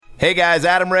Hey guys,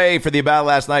 Adam Ray for the About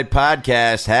Last Night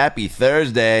podcast. Happy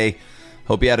Thursday.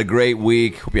 Hope you had a great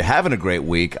week. Hope you're having a great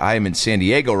week. I am in San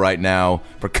Diego right now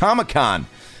for Comic-Con.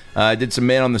 I did some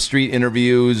man on the street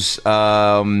interviews,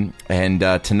 and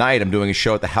tonight I'm doing a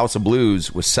show at the House of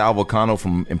Blues with Sal Vulcano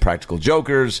from Impractical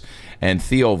Jokers and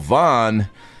Theo Von,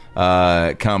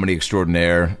 comedy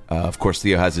extraordinaire. Of course,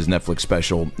 Theo has his Netflix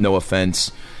special, No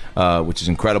Offense, which is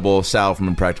incredible. Sal from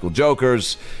Impractical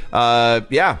Jokers.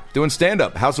 Doing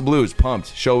stand-up. House of Blues,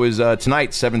 pumped. Show is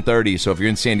tonight, 7:30. So if you're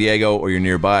in San Diego or you're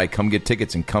nearby, come get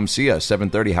tickets and come see us.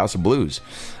 7:30, House of Blues.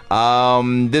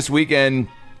 This weekend,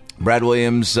 Brad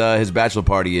Williams, his bachelor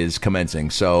party is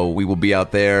commencing. So we will be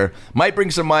out there. Might bring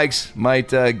some mics. Might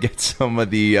get some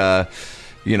of the,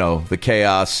 the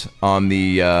chaos on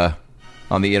the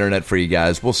internet for you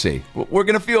guys. We'll see. We're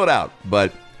going to feel it out,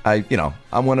 but I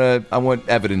want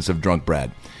evidence of drunk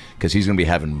Brad because he's going to be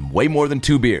having way more than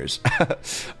 2 beers.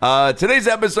 Today's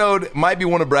episode might be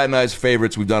one of Brad and I's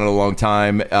favorites. We've done it a long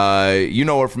time. You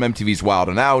know her from MTV's Wild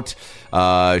and Out.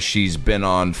 She's been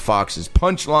on Fox's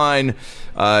Punchline.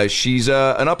 She's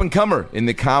an up-and-comer in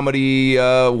the comedy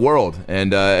world,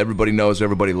 and everybody knows her.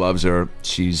 Everybody loves her.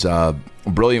 She's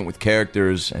brilliant with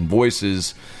characters and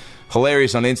voices.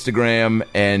 Hilarious on Instagram,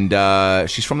 and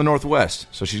she's from the Northwest,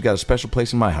 so she's got a special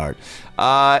place in my heart.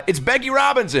 It's Becky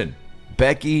Robinson.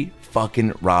 Becky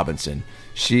fucking Robinson.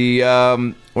 She,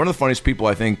 one of the funniest people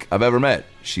I think I've ever met.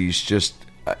 She's just,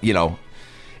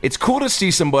 it's cool to see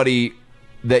somebody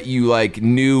that you,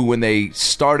 knew when they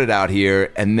started out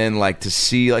here, and then, to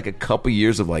see, a couple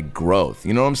years of, growth.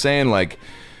 You know what I'm saying?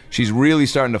 She's really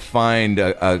starting to find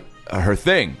her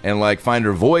thing, and, find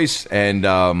her voice,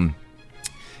 and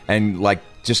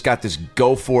just got this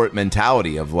go for it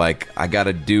mentality of I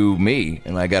gotta do me,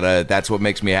 and that's what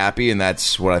makes me happy, and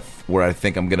that's where I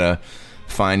think I'm gonna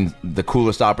find the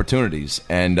coolest opportunities.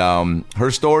 And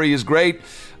her story is great.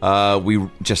 We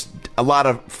just a lot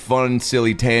of fun,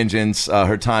 silly tangents.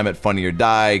 Her time at Funny or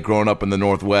Die, growing up in the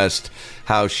Northwest,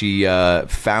 how she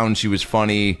found she was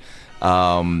funny.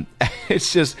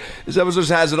 It's just, this episode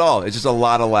just has it all. It's just a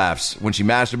lot of laughs. When she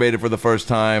masturbated for the first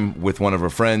time with one of her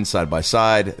friends side by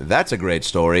side, that's a great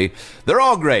story. They're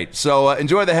all great. So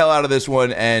enjoy the hell out of this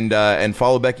one, and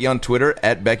follow Becky on Twitter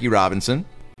at Becky Robinson.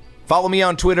 Follow me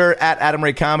on Twitter at Adam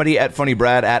Ray Comedy, at Funny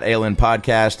Brad, at ALN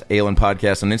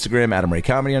Podcast on Instagram, Adam Ray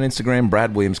Comedy on Instagram,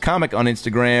 Brad Williams Comic on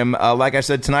Instagram. Like I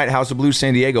said tonight, House of Blues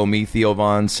San Diego, me, Theo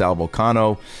Von, Sal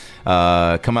Vulcano.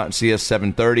 Come out and see us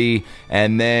 7:30,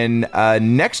 and then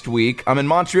next week I'm in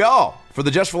Montreal for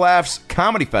the Just for Laughs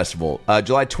Comedy Festival,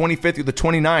 July 25th through the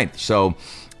 29th. So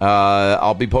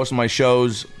I'll be posting my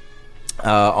shows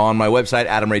on my website,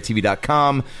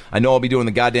 adamraytv.com. I know I'll be doing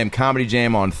the goddamn Comedy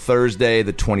Jam on Thursday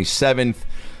the 27th,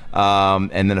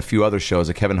 and then a few other shows,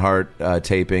 a Kevin Hart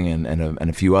taping, and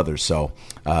a few others. So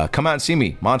come out and see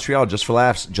me. Montreal, Just for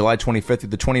Laughs, July 25th through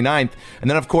the 29th. And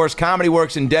then, of course, Comedy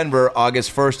Works in Denver,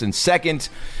 August 1st and 2nd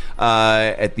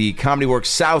at the Comedy Works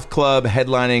South Club,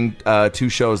 headlining 2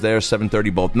 shows there,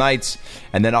 7:30 both nights.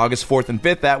 And then August 4th and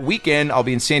 5th, that weekend, I'll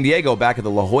be in San Diego, back at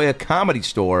the La Jolla Comedy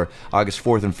Store, August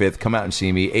 4th and 5th. Come out and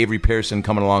see me. Avery Pearson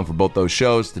coming along for both those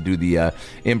shows to do the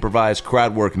improvised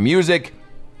crowd work music.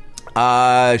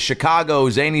 Chicago,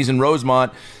 Zanies in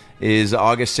Rosemont is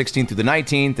August 16th through the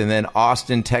 19th, and then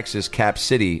Austin, Texas,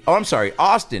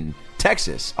 Austin,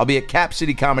 Texas. I'll be at Cap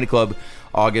City Comedy Club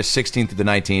August 16th through the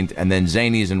 19th, and then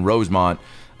Zanies in Rosemont,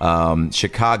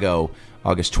 Chicago,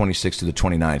 August 26th to the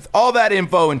 29th. All that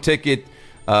info and ticket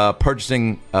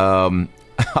purchasing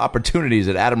opportunities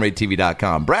at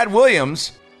adamraytv.com. Brad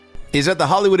Williams is at the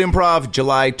Hollywood Improv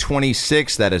July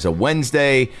 26th. That is a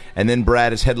Wednesday. And then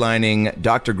Brad is headlining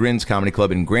Dr. Grin's Comedy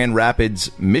Club in Grand Rapids,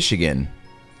 Michigan.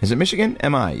 Is it Michigan?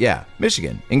 Yeah,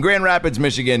 Michigan. In Grand Rapids,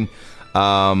 Michigan,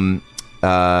 July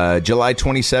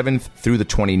 27th through the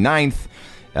 29th.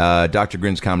 Dr.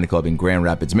 Grin's Comedy Club in Grand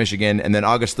Rapids, Michigan. And then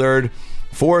August 3rd,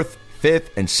 4th,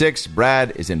 5th, and 6th,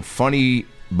 Brad is in Funny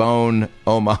Bone,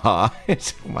 Omaha.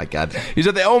 Oh my God. He's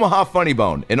at the Omaha Funny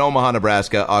Bone in Omaha,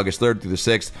 Nebraska, August 3rd through the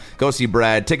 6th. Go see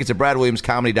Brad. Tickets at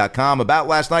bradwilliamscomedy.com,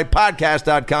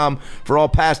 aboutlastnightpodcast.com for all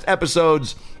past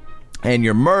episodes and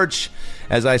your merch.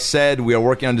 As I said, we are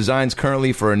working on designs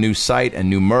currently for a new site and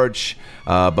new merch,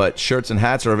 but shirts and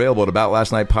hats are available at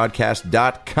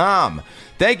aboutlastnightpodcast.com.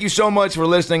 Thank you so much for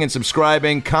listening and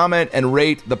subscribing. Comment and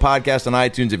rate the podcast on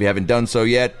iTunes if you haven't done so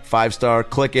yet. 5-star,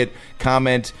 click it,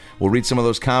 comment. We'll read some of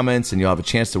those comments, and you'll have a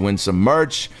chance to win some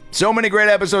merch. So many great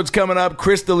episodes coming up.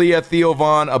 Chris D'Elia, Theo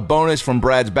Von, a bonus from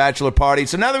Brad's bachelor party.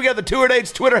 So now that we got the tour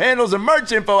dates, Twitter handles, and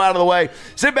merch info out of the way,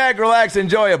 sit back, relax, and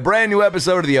enjoy a brand new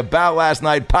episode of the About Last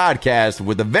Night podcast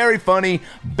with the very funny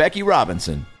Becky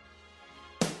Robinson.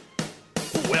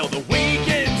 Well, the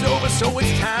weekend's over, so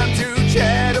it's time to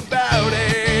chat about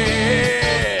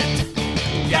it.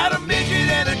 Got a midget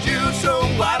and a Jew, so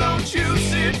why don't you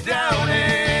sit down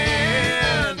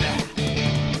and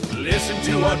listen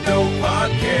to our dope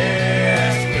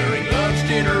podcast during lunch,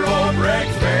 dinner, or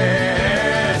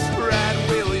breakfast. Brad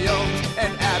Williams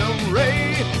and Adam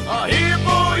Ray are here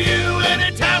for you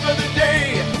any time of the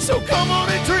day. So come on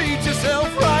and treat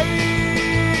yourself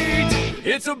right.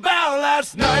 It's about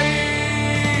last night.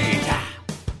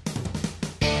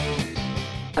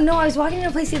 Oh, no, I was walking in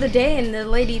a place the other day, and the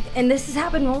lady, and this has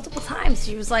happened multiple times.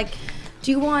 She was like,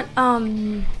 "Do you want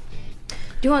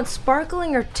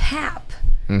sparkling or tap?"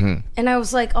 Mm-hmm. And I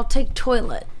was like, "I'll take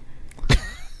toilet."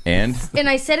 And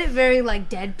I said it very like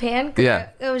deadpan. Yeah.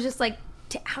 It was just like,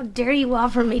 how dare you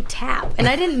offer me tap? And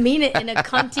I didn't mean it in a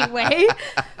cunty way,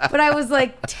 but I was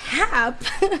like, tap?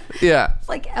 Yeah. It's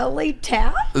like LA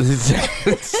tap?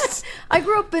 I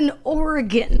grew up in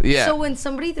Oregon. Yeah. So when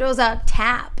somebody throws out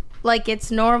tap, like it's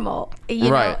normal.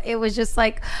 You know, it was just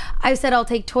like, I said, I'll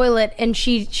take toilet. And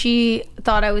she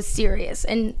thought I was serious.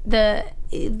 And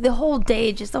the whole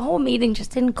day, just the whole meeting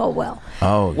just didn't go well.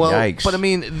 oh, Well, yikes! but I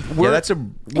mean, we're in She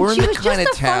the was kind of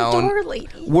just a front town. door lady.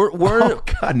 We're oh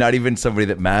God, not even somebody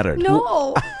that mattered.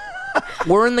 No.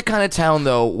 we're in the kind of town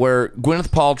though where Gwyneth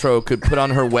Paltrow could put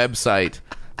on her website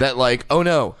that like, oh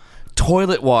no,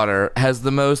 toilet water has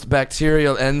the most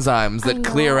bacterial enzymes that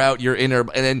clear out your inner, and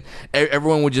then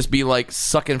everyone would just be like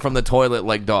sucking from the toilet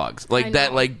like dogs, like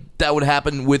that. Like that would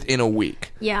happen within a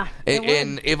week. Yeah.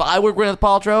 And if I were Gwyneth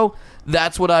Paltrow,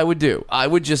 that's what I would do. I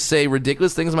would just say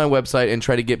ridiculous things on my website and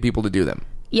try to get people to do them.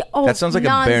 Yeah, oh, That sounds like a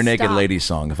bare naked nonstop. lady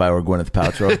song. If I were Gwyneth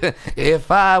Paltrow, If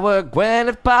I were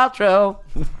Gwyneth Paltrow,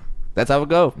 that's how it would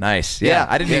go. nice. Yeah,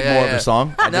 I didn't need more of a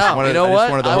song. I No, just wanted, you know I just what?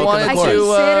 wanted the I hook wanted and the I chorus. to.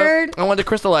 considered I wanted to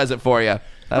crystallize it for you.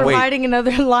 providing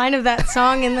another line of that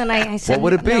song, and then I said, What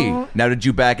would it be? no. Now, did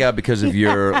you back out because of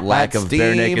your lack of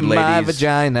bare naked my ladies?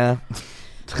 vagina.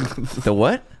 The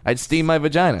what? I'd steam my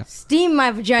vagina. Steam my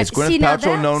vagina. Is Gwyneth See, now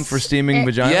Paltrow known that's- for steaming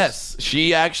vaginas? Yes,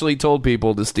 she actually told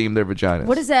people to steam their vaginas.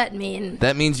 What does that mean?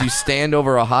 That means you stand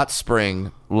over a hot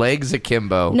spring, legs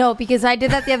akimbo. No, because I did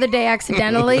that the other day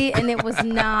accidentally, and it was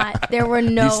not. There were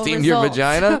no. You steamed your results.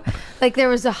 vagina? Like there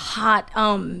was a hot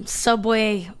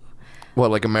subway What,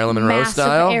 like a Marilyn Monroe massive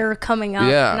style? air coming up,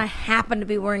 Yeah. and I happened to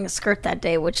be wearing a skirt that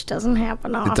day, which doesn't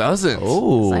happen often. It doesn't. 'Cause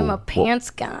Oh, I'm a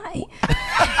pants guy.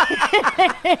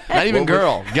 Not even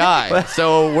girl, guy.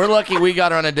 So we're lucky we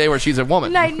got her on a day where she's a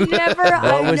woman. And I never.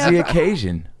 what was the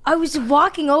occasion? I was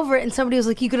walking over it, and somebody was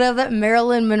like, "You could have that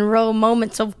Marilyn Monroe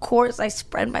moment." So of course, I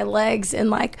spread my legs, and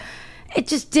like, it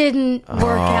just didn't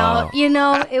work out. You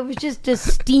know, it was just a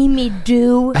steamy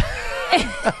dew. And,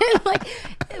 like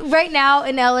right now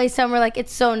in LA summer, like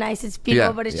it's so nice, it's beautiful,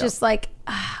 Yeah, but it's yeah. just like,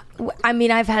 I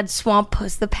mean, I've had swamp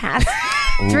puss the past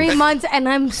 3 months, and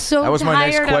I'm so That was my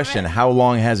next tired of question. it. How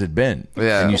long has it been?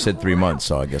 Yeah. And you said 3 months,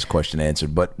 so I guess question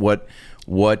answered. But what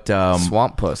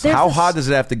Swamp puss. There's how this- hot does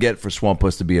it have to get for swamp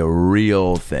puss to be a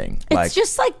real thing? It's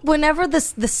just like whenever the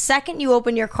second you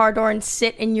open your car door and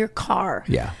sit in your car.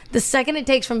 Yeah. The second it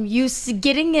takes from you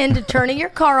getting in to turning your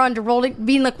car on to rolling,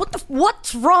 being like,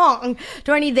 what's wrong?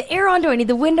 Do I need the air on? Do I need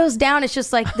the windows down? It's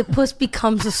just like the puss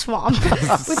becomes a swamp.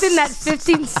 Within that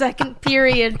 15-second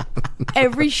period,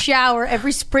 every shower,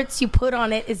 every spritz you put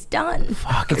on it is done.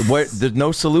 Fuck, there's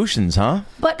no solutions, huh?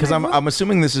 But Because my I'm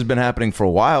assuming this has been happening for a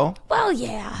while. Well,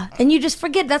 yeah. And you just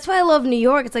forget. That's why I love New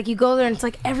York. It's like you go there and it's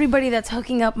like everybody that's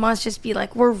hooking up must just be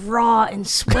like, we're raw and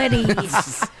sweaty.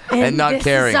 And not this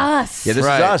caring. is us. Yeah, this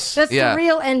Right. is us. That's Yeah. the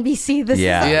real NBC. This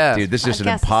yeah. is Yeah. Dude, this is just an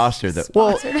Podcast imposter. That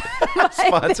sponsored by-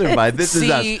 sponsored by This Is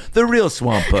See- Us, the real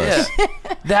swamp puss. Yeah.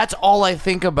 That's all I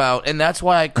think about, and that's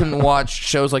why I couldn't watch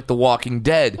shows like The Walking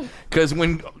Dead. Because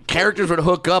when characters would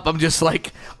hook up, I'm just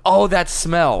like, oh, that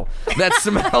smell. That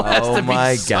smell has Oh to be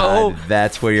my so. God,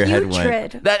 that's where your head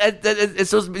went. Putrid. It's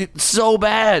supposed to be so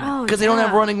bad Oh, because they don't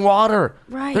have yeah. running water.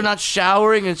 Right. They're not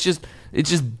showering. It's just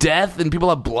death, and people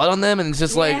have blood on them, and it's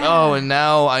just like, Yeah. oh, and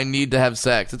now I need to have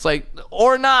sex. It's like,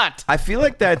 or not. I feel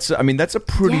like that's a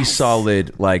pretty Yes.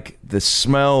 solid, like, the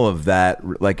smell of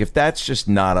that, like, if that's just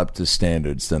not up to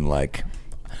standards, then, like,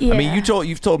 I mean, Yeah.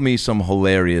 you've told me some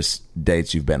hilarious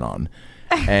dates you've been on,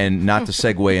 and not to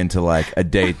segue into, like, a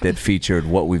date that featured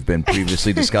what we've been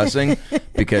previously discussing,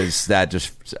 because that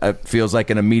just feels like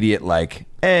an immediate, like,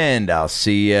 and I'll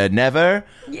see you never.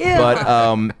 Yeah.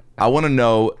 But I want to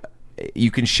know,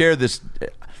 you can share this,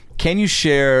 can you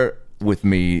share with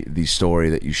me the story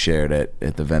that you shared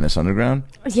at the Venice Underground?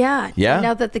 Yeah. Yeah?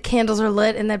 Now that the candles are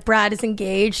lit and that Brad is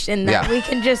engaged and that Yeah. we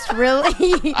can just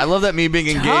really. I love that me being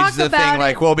engaged Talk is the about thing.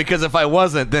 Like, it. well, because if I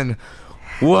wasn't, then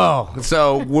Whoa.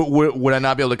 So would I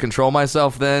not be able to control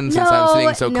myself then, since I'm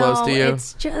sitting so close to you?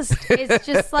 It's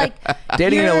just like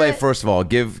Dating in you're- LA, first of all,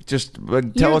 tell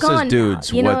you're us as gone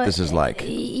dudes now. You know what this is like.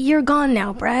 You're gone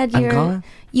now, Brad. I'm gone?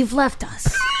 You've left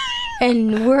us,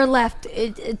 and we're left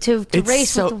to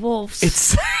race with the wolves. It's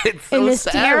so In this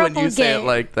sad when terrible you say it game.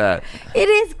 like that. It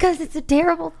is because it's a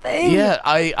terrible thing. Yeah,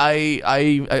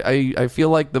 I feel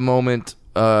like the moment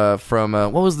from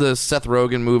what was the Seth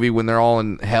Rogen movie when they're all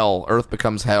in hell? Earth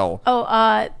becomes hell.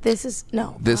 Oh, this is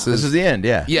no. This This is the end,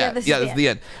 yeah. Yeah, this this is is the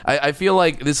end. I feel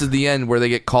like this is the end where they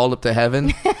get called up to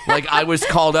heaven. Like I was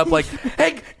called up, like,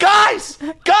 hey guys,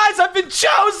 I've been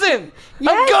chosen. I'm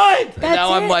Yes, good. And that's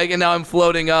now I'm it. like, and now I'm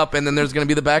floating up, and then there's gonna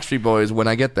be the Backstreet Boys when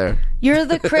I get there. You're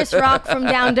the Chris Rock from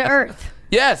Down to Earth.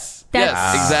 Yes, That's-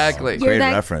 yes, exactly. You're Great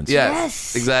that- reference.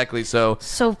 Yes, exactly. So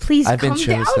So please I've been come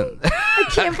down. chosen. I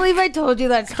can't believe I told you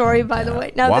that story. By the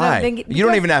way, now that Why? I'm thinking, You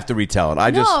don't because- even have to retell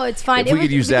it. No, it's fine. If we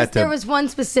could use because that there to. was one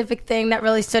specific thing that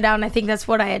really stood out, and I think that's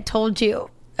what I had told you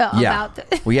Yeah. about.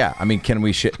 The, Well, yeah. I mean, can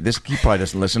we this? He probably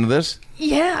doesn't listen to this.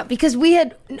 yeah, because we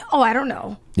had. Oh, I don't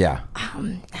know Yeah.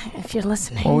 if you're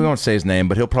listening. Well, we won't say his name,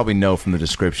 but he'll probably know from the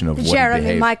description of what he Jeremy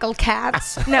behaved. Michael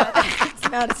Katz. No, that's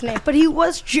not his name. But he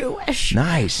was Jewish.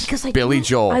 Nice. Because I Billy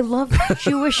Joel. I love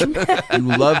Jewish men.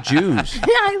 You love Jews.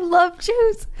 I love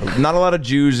Jews. Not a lot of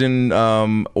Jews in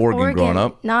Oregon growing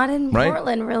up. Not in right?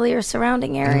 Portland, really, or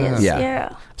surrounding areas. Yeah. Yeah.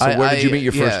 So where did you meet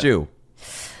your first yeah. Jew?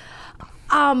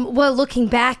 Well, looking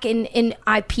back in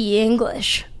IP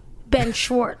English, Ben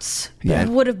Schwartz Yeah.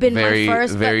 would have been very, my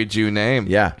first. very but, Jew name.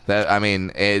 Yeah. That I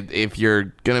mean, if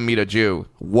you're gonna meet a Jew,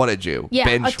 what a Jew. yeah,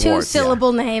 Ben a Schwartz.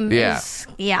 two-syllable name Yeah. is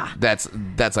yeah. That's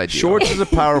ideal. Schwartz is a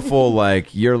powerful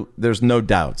there's no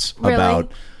doubts Really?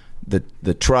 about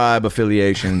the tribe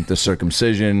affiliation, the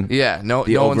circumcision. Yeah, no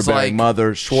the one's overbearing like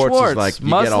mother. Schwartz is like you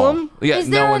get all. Muslim. Yeah, Is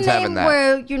there no one's a name having that.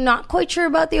 where you're not quite sure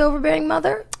about the overbearing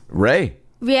mother? Ray.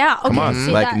 Yeah, okay. Come on,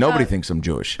 see like that, nobody thinks I'm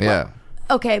Jewish. Yeah.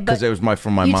 Okay, but because it was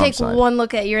from my you mom's take side. one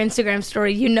look at your Instagram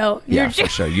story, you know you're Yeah, for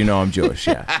sure. You know I'm Jewish.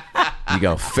 Yeah. You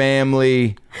go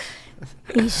family.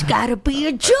 He's got to be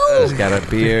a Jew. He's got a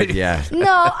beard. Yeah.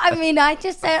 No, I mean,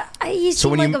 he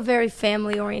seemed when like you- a very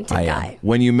family-oriented I am. guy.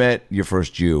 When you met your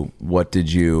first Jew, what did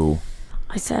you?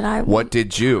 I said, What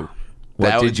did you? What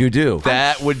That did would- you do?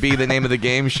 That would be the name of the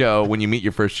game show when you meet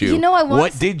your first Jew. You know, I once-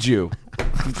 What did you?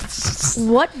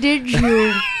 What did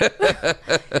you?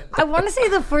 I want to say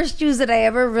the first Jews that I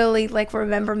ever really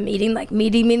remember meeting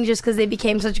just because they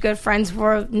became such good friends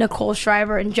were Nicole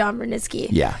Schreiber and John Bernisky.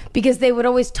 Yeah. Because they would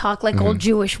always talk like old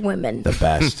Jewish women. The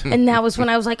best. And that was when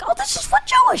I was like, oh, this is what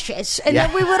Jewish is. And then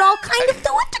Yeah. we would all kind of do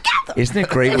it together. Isn't it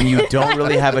great when you don't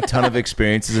really have a ton of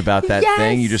experiences about that Yes.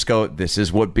 thing? You just go, this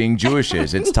is what being Jewish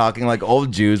is. It's talking like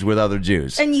old Jews with other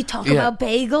Jews. And you talk Yeah. about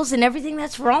bagels and everything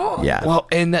that's wrong. Yeah. Well,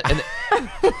 and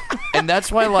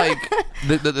that's why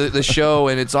the show,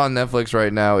 and it's on Netflix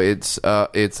right now. It's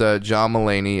John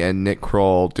Mulaney and Nick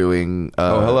Kroll doing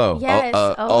Oh, hello. Yes.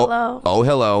 Hello. Oh,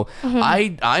 hello.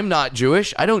 I'm not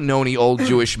Jewish. I don't know any old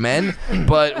Jewish men,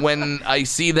 but when I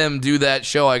see them do that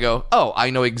show, I go, oh, I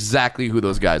know exactly who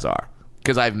those guys are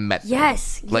because I've met them.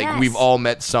 Yes. Like yes. we've all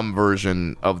met some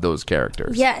version of those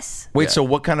characters. Yes. Wait, Yeah. so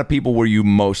what kind of people were you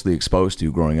mostly exposed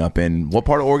to growing up in what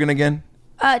part of Oregon again?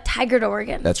 Tigard,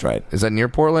 Oregon. That's right. Is that near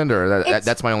Portland, or It's-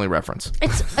 that's my only reference?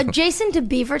 It's adjacent to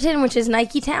Beaverton, which is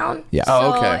Nike Town. Yeah.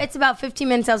 Oh, So okay. it's about 15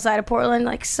 minutes outside of Portland,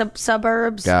 like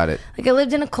suburbs. Got it. Like I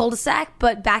lived in a cul-de-sac,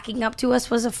 but backing up to us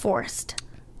was a forest.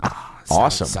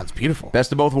 Awesome. Sounds beautiful.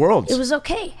 Best of both worlds. It was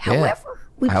okay. However,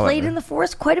 we played in the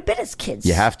forest quite a bit as kids.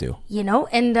 You have to. You know,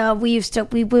 and we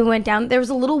went down. There was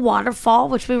a little waterfall,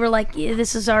 which we were like, yeah,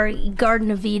 this is our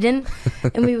Garden of Eden,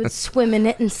 and we would swim in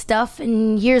it and stuff.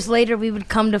 And years later, we would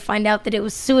come to find out that it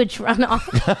was sewage runoff.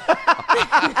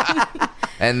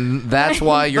 And that's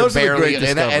why you're Those are the barely great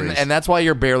discoveries. and that's why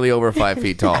you're barely over 5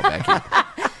 feet tall, Becky.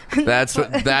 That's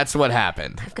what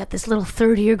happened. I've got this little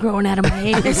 30-year growing out of my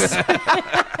anus.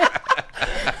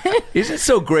 Isn't it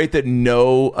so great that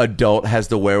no adult has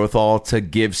the wherewithal to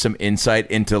give some insight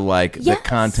into the Yes.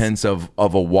 contents of a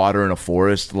water in a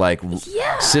forest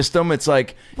Yeah. system? It's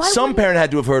like Why some wouldn't- parent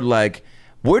had to have heard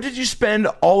where did you spend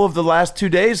all of the last 2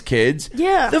 days, kids?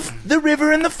 Yeah. The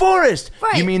river and the forest.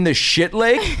 Right. You mean the shit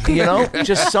lake? You know?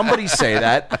 Just somebody say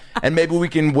that, and maybe we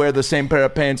can wear the same pair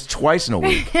of pants twice in a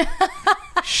week.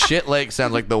 Shit lake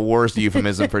sounds like the worst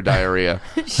euphemism for diarrhea.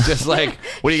 Just like,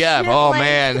 what do you got? Shit Oh lake.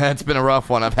 man, that's been a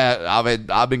rough one.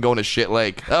 I've been going to shit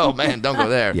lake. Oh man, don't go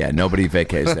there. Yeah, nobody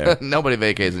vacates there. Nobody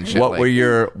vacates in shit What lake. were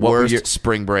your Worst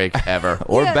spring break ever?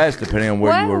 or Yeah. best, depending on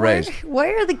where you were raised? Why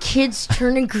are the kids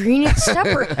turning green at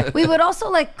supper? We would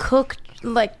also cook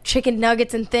chicken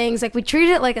nuggets and things. We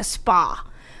treated it like a spa.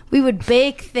 we would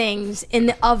bake things in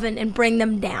the oven and bring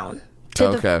them down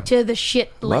to the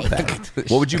shit lake. Love that.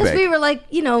 What would you Because bake? we were like,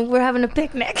 we're having a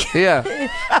picnic. Yeah.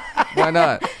 Why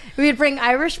not? We'd bring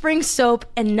Irish Spring soap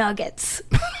and nuggets.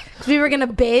 We were gonna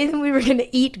bathe and we were gonna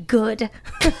eat good.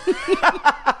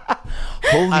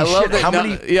 Holy I love shit! that. How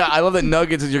many? I love that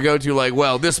Nuggets is your go-to. Like,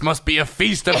 well, this must be a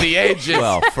feast of the ages.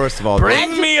 Well, first of all,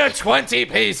 Bring me a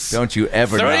 20-piece. don't you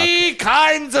ever 3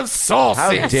 kinds of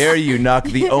sauces. How dare you knock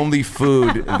the only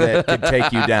food that could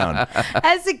take you down?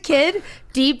 As a kid,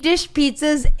 deep dish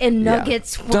pizzas and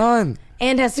nuggets. Done.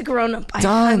 And as a grown up, I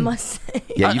Done. must say.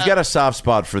 Yeah, you've got a soft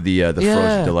spot for the Yeah.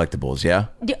 frozen delectables,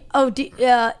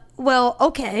 yeah? Well,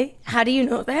 okay. How do you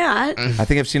know that? I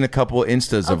think I've seen a couple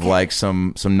instas of Okay. like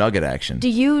some nugget action. Do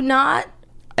you not?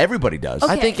 Everybody does.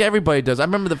 I think everybody does. I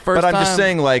remember the first But I'm time. just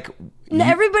saying, like,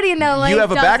 Everybody in LA you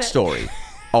have a does it. backstory.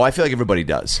 Oh, I feel like everybody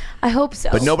does. I hope so.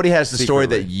 But nobody has the story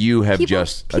Secretly. that you have people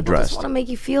just just addressed. want to make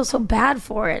you feel so bad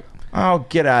for it. Oh,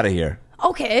 get out of here.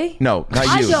 Okay. No, not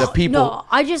I you. don't- The people. No,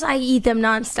 I eat them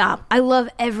nonstop. I love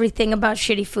everything about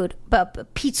shitty food.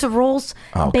 But pizza rolls,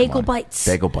 Oh, come bagel on. bites,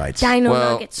 Bagel bites. dino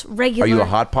Well, nuggets, regular. Are you a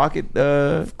Hot Pocket?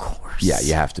 Of course. Yeah,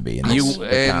 you have to be in this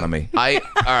economy. All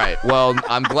right. Well,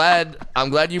 I'm glad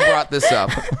you brought this up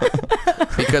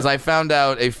because I found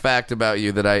out a fact about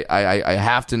you that I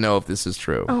have to know if this is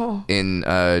true in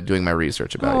doing my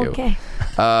research about Okay.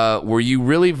 you. Were you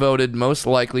really voted most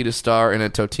likely to star in a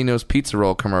Totino's pizza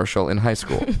roll commercial in high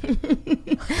school?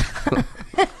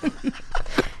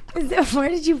 Where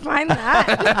did you find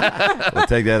that? We'll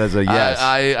take that as a yes.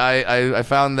 I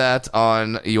found that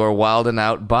on your Wild 'N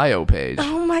Out bio page.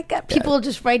 Oh my god! People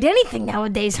just write anything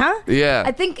nowadays, huh? Yeah.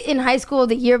 I think in high school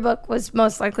the yearbook was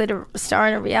most likely to star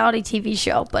in a reality TV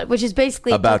show, but which is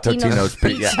basically About Totino's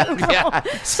pizza. pizza. Yeah.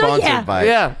 So Sponsored yeah. by.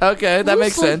 Yeah. Okay, that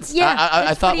makes Loosely, sense. yeah, I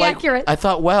that's thought pretty accurate. I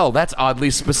thought, well, that's oddly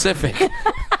specific.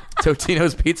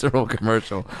 Totino's pizza roll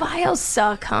commercial. Bios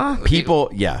suck, huh?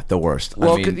 People, yeah, the worst.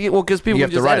 Well, I mean, because people you can have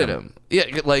to just write edit them. Yeah,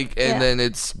 like, and Yeah. then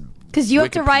it's Because you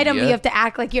have to write them, Wikipedia. you have to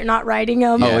act like you're not writing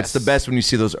them. Oh, Yes. it's the best when you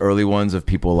see those early ones of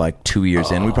people like 2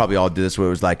 years in. We probably all did this where it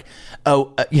was like,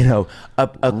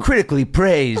 a critically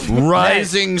praised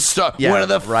rising star. Yeah, one of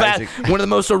the rising. one of the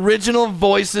most original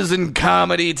voices in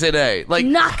comedy today. Like,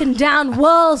 Knocking down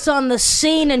walls on the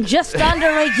scene in just under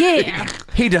a year.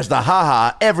 He does the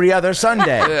ha-ha every other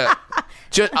Sunday. yeah.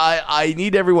 I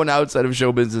need everyone outside of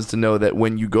show business to know that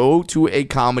when you go to a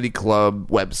comedy club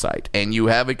website and you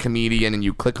have a comedian and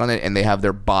you click on it and they have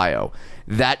their bio,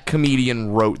 that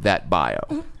comedian wrote that bio.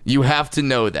 You have to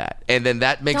know that, and then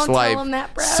that makes Don't tell life them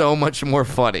that, Brad. so much more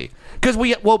funny. Because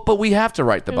but we have to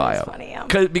write the bio. funny, yeah.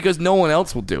 Because no one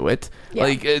else will do it. Yeah.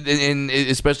 Like, and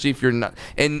especially if you're not.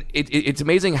 And it's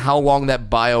amazing how long that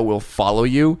bio will follow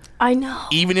you. I know.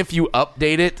 Even if you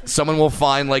update it, someone will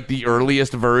find like the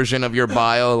earliest version of your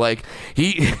bio. Like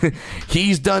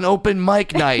he's done open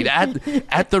mic night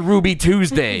at the Ruby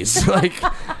Tuesdays. Like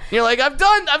you're like I've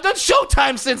done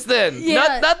Showtime since then.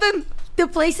 Yeah. Nothing. The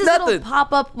places Nothing. that'll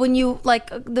pop up when you like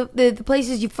the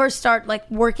places you first start like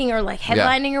working or like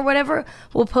headlining or whatever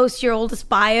will post your oldest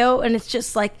bio, and it's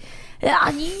just like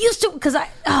I used to because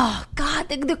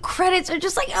the credits are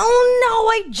just like, oh no,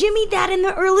 I jimmied that in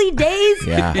the early days,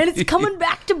 Yeah. and it's coming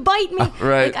back to bite me.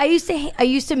 Right. Like I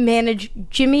used to manage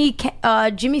Jimmy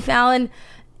Fallon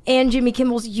and Jimmy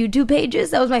Kimmel's YouTube pages.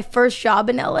 That was my first job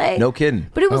in LA. No kidding.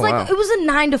 But it was Oh, like wow. it was a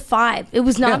 9 to 5. It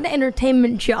was not an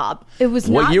entertainment job. It was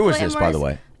What not year was this, by glamorous. the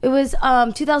way? It was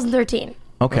 2013.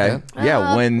 Okay.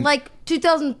 Yeah, when... like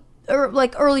 2000 or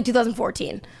like early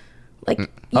 2014. Like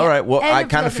All right. Well, end I of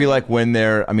kind of feel 2013. like when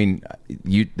they're, I mean,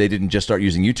 they didn't just start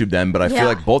using YouTube then, but I Yeah. feel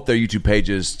like both their YouTube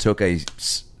pages took a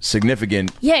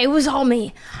significant. Yeah, it was all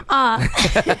me.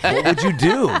 What would you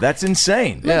do? That's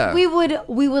insane. Yeah. We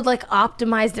would like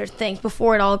optimize their things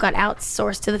before it all got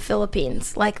outsourced to the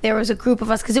Philippines. Like there was a group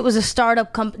of us because it was a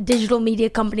startup digital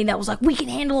media company that was like, we can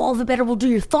handle all the better. We'll do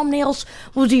your thumbnails,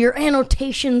 we'll do your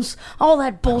annotations, all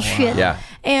that bullshit. Yeah.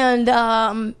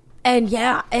 And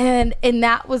yeah, and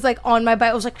that was like on my bio.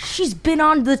 It was like she's been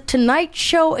on the Tonight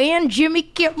Show and Jimmy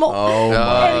Kimmel. Oh,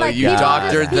 And, my you people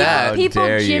doctored just- that. People How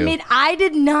dare you. jimmied. I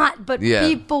did not, but Yeah.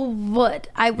 people would.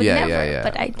 I would Yeah, never, yeah, yeah.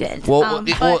 but I did. Well,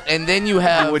 But and then you I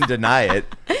have wouldn't deny it.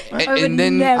 I would and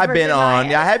then never I've been deny on.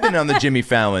 it. Yeah, I have been on the Jimmy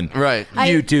Fallon right.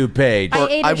 YouTube page. I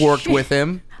ate a I've worked shit- with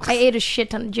him. I ate a shit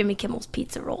ton of Jimmy Kimmel's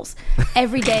pizza rolls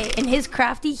every day. In his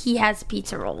crafty, he has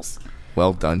pizza rolls.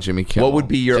 Well done, Jimmy Kimmel. What would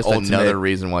be your Just ultimate- another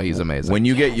reason why he's amazing? When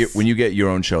you get your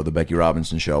own show, the Becky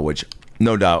Robinson show, which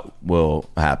no doubt will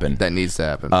happen. that needs to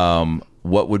happen.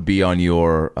 What would be on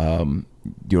your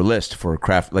list for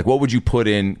craft? Like, what would you put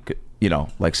in? You know,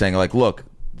 like saying, like, look,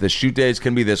 the shoot days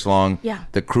can be this long. Yeah.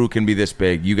 The crew can be this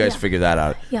big. You guys Yeah. figure that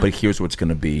out. Yeah. But here's what's going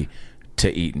to be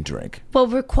to eat and drink. Well,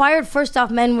 required. First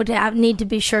off, men would need to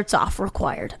be shirts off.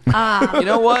 Required. You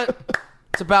know what?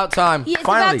 It's about time. Yeah, it's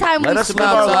Finally, about time let we us switch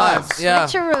live our it. lives. Yeah.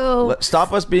 Switcheroo.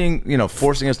 Stop us being,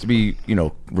 forcing us to be,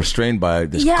 restrained by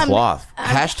this Yeah, cloth.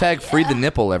 Hashtag free the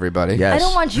nipple, everybody. Yes. I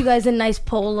don't want you guys in nice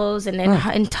polos and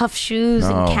in tough shoes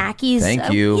No, and khakis.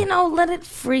 thank you. Let it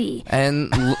free.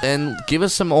 And give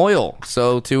us some oil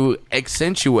to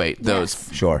accentuate those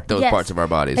Sure. those Yes. parts of our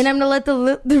bodies. And I'm gonna let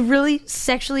the really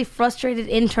sexually frustrated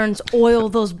interns oil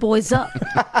those boys up,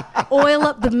 oil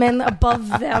up the men above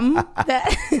them.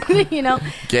 That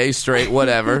Gay, straight,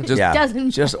 whatever. Just Yeah. doesn't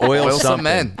Just oil, Oil some something.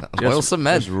 men. Just, Oil some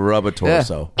men. Just rub a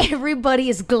torso. everybody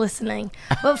is glistening.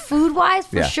 But food wise,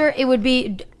 for Yeah. sure, it would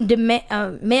be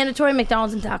mandatory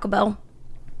McDonald's and Taco Bell.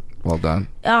 well done.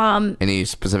 Any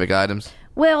specific items?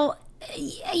 Well,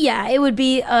 yeah, it would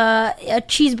be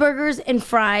cheeseburgers and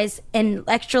fries and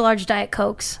extra large Diet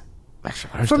Cokes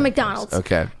for McDonald's.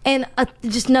 Okay. And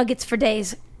just nuggets for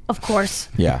days, of course.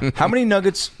 Yeah. How many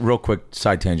nuggets, real quick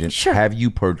side tangent, Sure. have you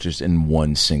purchased in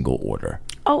one single order?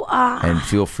 Oh, And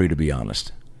feel free to be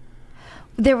honest.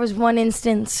 there was one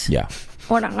instance Yeah.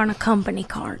 on a company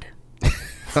card.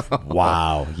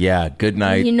 Wow. Yeah. Good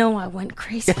night. You know I went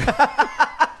crazy.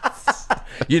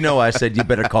 I said you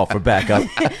better call for backup.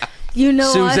 You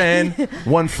know Suzanne,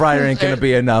 one fryer ain't going to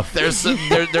be enough. There's some,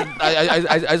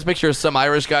 I just picture some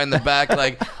Irish guy in the back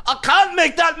like, I can't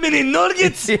make that many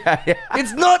nuggets. Yeah.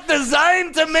 It's not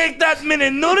designed to make that many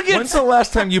nuggets. When's the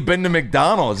last time you've been to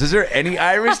McDonald's? Is there any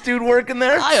Irish dude working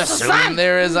there? I assume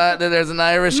there's an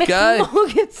Irish guy.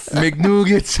 McNuggets.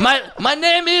 McNuggets. My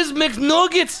name is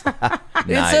McNuggets.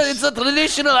 Nice. It's a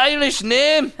traditional Irish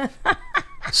name.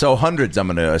 So hundreds, I'm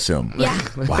going to assume. Yeah.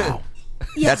 Wow.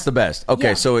 Yeah. That's the best. Okay,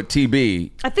 Yeah. so at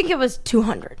TB, I think it was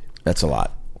 200. that's a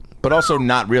lot. But also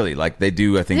not really. Like they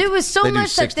do, I think. It was so they do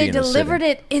much that 60 they in a delivered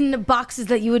sitting. it in the boxes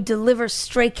that you would deliver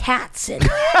stray cats in.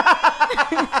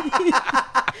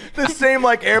 The same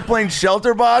like airplane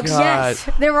shelter box? Yes,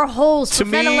 there were holes for To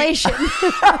me- ventilation.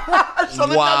 So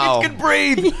the Wow. nuggets can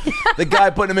breathe. The guy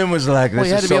putting them in was like, Well, this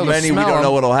you had is to be so able to many, we smell don't know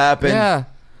them. what'll happen. Yeah.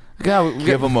 God,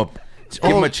 Give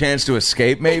him a chance to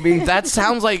escape, maybe. That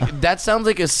sounds like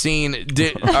a scene.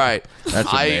 All right,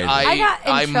 That's amazing. I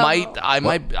got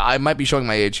in I might be showing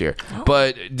my age here,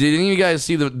 but did any of you guys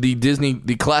see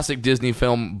the classic Disney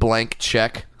film Blank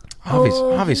Check?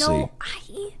 Obviously. No,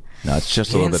 No, it's just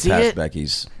a You little didn't bit see past it?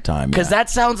 Becky's time. Because that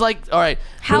sounds like all right.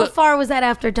 how far was that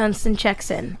after Dunstan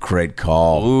checks in? Great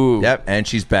call. Ooh. Yep, and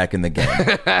she's back in the game.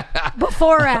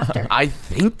 Before or after? I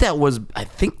think that was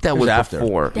after.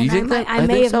 before. Then You think I that? might- I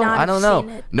may think have so? not I don't have seen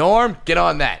know. it. Norm, get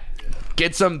on that.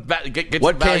 Get some. Get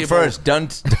What some came valuable- first?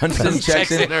 Dunstan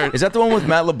checks in. or- Is that the one with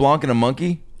Matt LeBlanc and a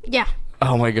monkey? Yeah.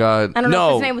 Oh my God! I don't know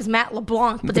if No, his name was Matt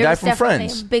LeBlanc, but The there guy was from definitely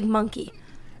Friends. a big monkey.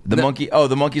 The monkey. Oh,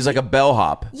 the monkey's like a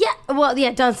bellhop. Yeah, well,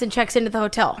 yeah, Dunstan checks into the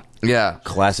hotel. yeah.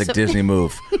 Classic So- Disney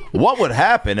move. What would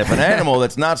happen if an animal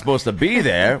that's not supposed to be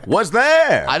there was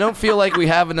there? I don't feel like we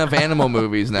have enough animal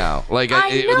movies now. Like,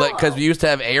 I know. because we used to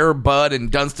have Air Bud and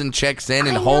Dunstan Checks In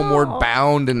and I Homeward know.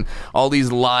 Bound and all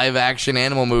these live action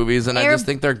animal movies, and I Air- just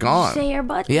think they're Did gone. you say Air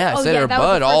Bud? Yeah, I Oh, said Air that was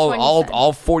Bud. the first one you said.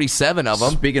 All 47 of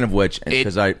them. Speaking of which, It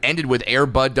because I ended with Air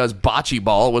Bud does bocce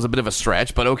ball. It was a bit of a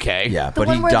stretch, but okay. yeah, The but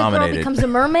one he where the girl dominated. becomes a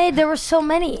mermaid. There were so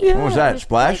many. Yeah, What was that,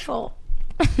 Splash?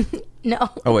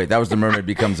 No, Oh wait, that was the mermaid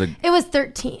becomes a. it was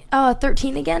 13.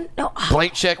 13 again? No.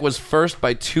 Blank Check was first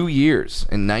by 2 years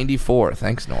in '94.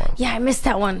 Thanks, Norm. Yeah, I missed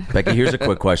that one. Becky, here's a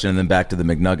quick question, and then back to the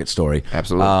McNugget story.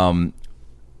 Absolutely.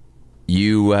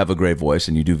 You have a great voice,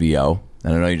 and you do VO,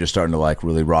 and I know you're just starting to like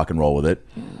really rock and roll with it.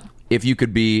 If you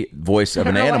could be voice of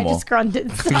I an don't know why I animal, just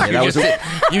grunted. Yeah, that was a-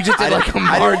 You just did like a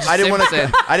I Marge didn't want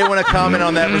Simpson. to. I didn't want to comment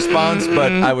on that response, but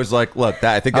I was like, "Look,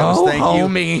 I think that was Oh, thank you.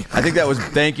 homie. I think that was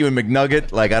thank you and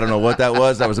McNugget. Like I don't know what that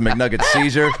was. That was a McNugget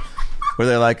seizure, where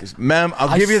they're like, "Ma'am,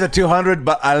 I'll give you the 200,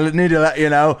 but I need to let you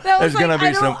know That there's was like, gonna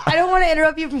be some." I don't want to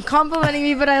interrupt you from complimenting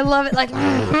me, but I love it. Like,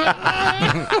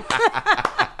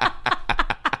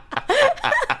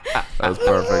 That was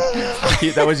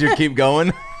perfect. That was your keep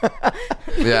going.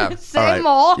 Yeah. say right.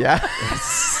 more. Yeah.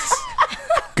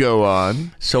 Go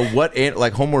on. So what?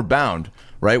 Like Homeward Bound,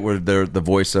 right? Where they're the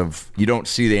voice of. You don't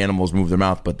see the animals move their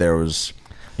mouth, but there was,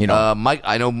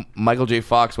 I know Michael J.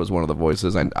 Fox was one of the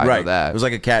voices. I know right. that. It was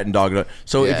like a cat and dog.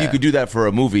 So if you Yeah. could do that for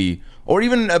a movie, or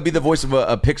even be the voice of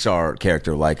a Pixar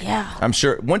character, like Yeah. I'm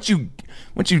sure once you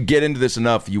get into this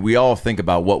enough, we all think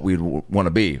about what we'd want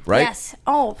to be, right? Yes.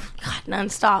 Oh, God,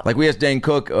 nonstop. Like we asked Dane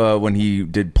Cook when he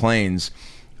did Planes.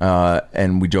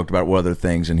 and we joked about what other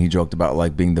things, and he joked about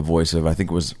like being the voice of, I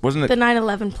think wasn't it The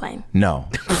 9/11 plane. No,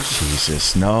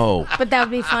 Jesus, no. But that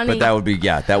would be funny. But that would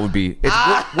be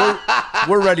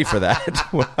we're ready for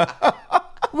that.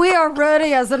 We are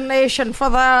ready as a nation for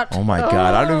that. Oh my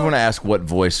God, I don't even want to ask what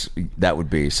voice that would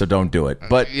be, so don't do it.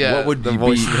 But what would the you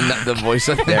voice, be? the voice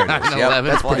of the There it is. 9/11 Yep,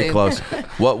 that's plane? pretty close.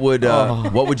 What would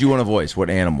you want to voice? What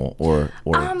animal or?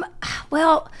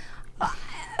 Well,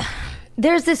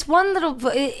 there's this one little.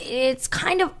 It's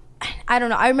kind of. I don't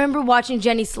know. I remember watching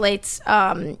Jenny Slate's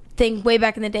thing way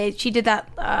back in the day. She did that.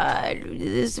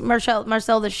 This Marcel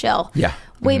the Shell. Yeah.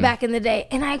 Way back in the day,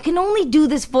 and I can only do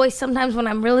this voice sometimes when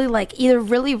I'm really like either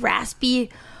really raspy,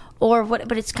 or what.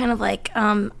 But it's kind of like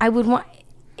I would want.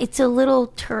 It's a little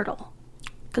turtle,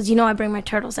 because I bring my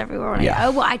turtles everywhere. When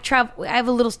I travel. I have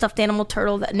a little stuffed animal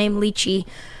turtle named Lychee,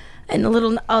 and a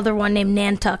little other one named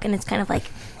Nantuck, and it's kind of like.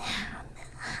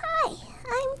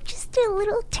 I'm just a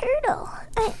little turtle,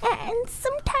 and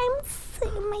sometimes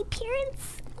my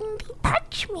parents they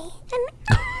touch me, and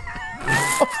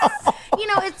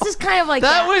it's just kind of like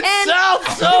that. Would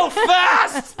sound so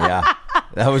fast. Yeah,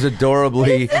 that was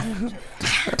adorably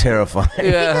terrifying.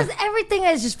 Yeah. Because everything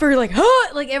is just very like,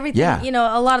 like everything. Yeah.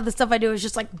 A lot of the stuff I do is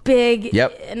just like big.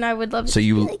 Yep. And I would love to So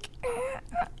you be like.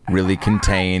 really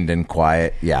contained and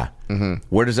quiet. Yeah. Mm-hmm.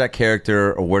 Where does that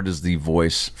character, or where does the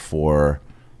voice for,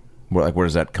 where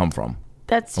does that come from?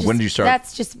 That's just, when did you start?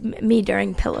 That's just me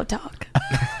during pillow talk.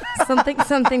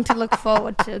 something to look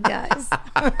forward to, guys.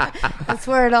 That's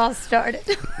where it all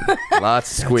started.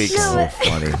 Lots of squeaks. No, So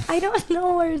funny. I don't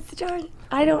know where it started.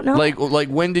 I don't know. Like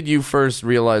when did you first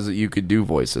realize that you could do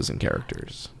voices and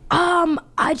characters?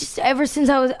 I just ever since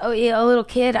I was a little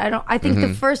kid, I think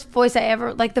the first voice I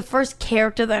ever the first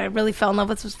character that I really fell in love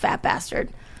with was Fat Bastard.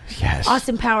 Yes.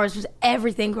 Austin Powers was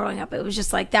everything growing up. It was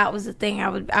just like that was the thing.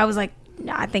 I was like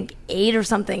I think 8 or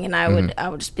something, and I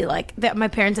would just be like that. My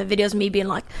parents had videos of me being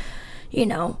like,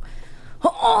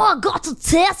 oh, I got the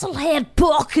tassel head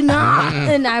poking out,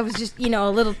 and I was just a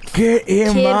little Get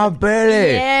in kid. my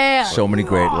belly. Yeah. So many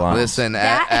great lines. Listen,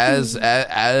 That- as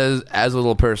a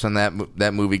little person,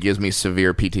 that movie gives me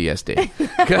severe PTSD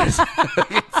because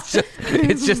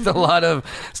it's just a lot of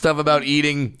stuff about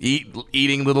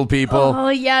eating little people. Oh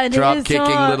yeah, it drop is, kicking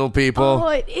little people. Oh,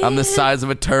 it I'm the is. size of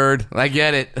a turd. I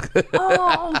get it.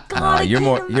 Oh God, I you're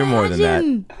can't more than that.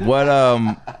 imagine.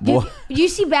 What? Did you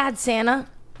see Bad Santa?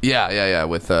 Yeah.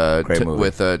 With Great movie.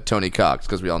 with Tony Cox,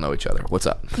 because we all know each other. What's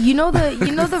up? You know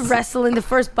the wrestling, the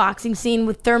first boxing scene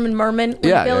with Thurman Merman when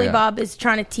Yeah, Billy yeah. Bob is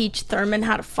trying to teach Thurman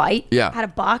how to fight, Yeah. how to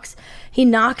box. He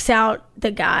knocks out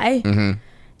the guy, Mm-hmm.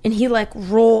 and he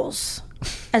rolls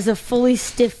as a fully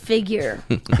stiff figure.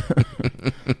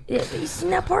 You seen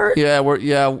that part? Yeah,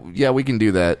 we can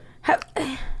do that. How-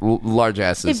 Large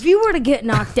asses. if you were to get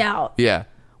knocked out, Yeah.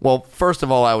 Well, first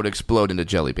of all, I would explode into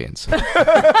jelly beans.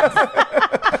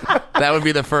 That would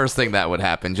be the first thing that would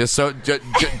happen. Just so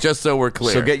we're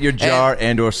clear. So get your jar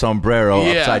and/or sombrero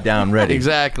upside down ready.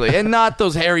 Exactly, and not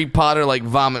those Harry Potter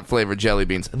vomit flavored jelly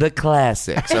beans. The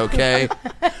classics, okay?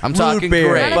 I'm talking beer,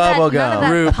 great. none of that, Bubble none of gum.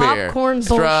 that Root beer, popcorn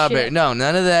strawberry. bullshit. No,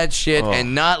 none of that shit,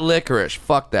 and not licorice.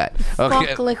 Fuck that. Okay,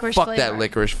 Fuck licorice Fuck that flavor.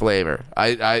 licorice flavor.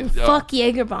 Fuck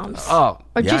Jaeger bombs. Oh,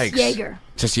 or just yikes. Jaeger.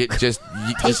 just Tastes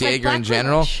like Jaeger in black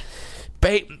general. licorice.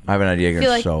 I haven't had Jaeger Feel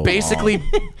in like- so long. Basically,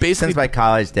 Since my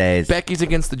college days. Becky's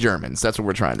against the Germans. That's what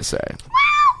we're trying to say.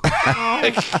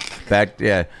 Back,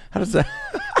 yeah. How does that?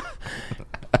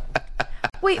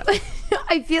 Wait,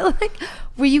 I feel like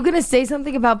were you gonna say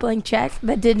something about blank check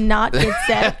that did not get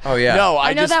said? Oh yeah. No, I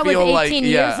I know just that was feel 18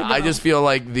 years ago. I just feel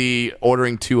like the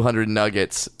ordering 200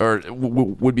 nuggets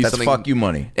would be That's something. fuck you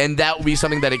money. And that would be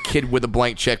something that a kid with a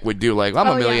blank check would do. Like, I'm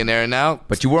Oh, a yeah. millionaire now.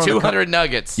 But you were on the 200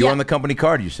 nuggets. You're on the company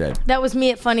card. You said. That was me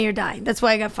at Funny or Die. That's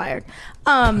why I got fired.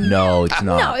 No, it's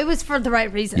not. No, it was for the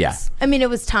right reasons. Yeah. I mean, it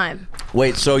was time.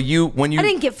 Wait. So when you I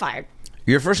didn't get fired.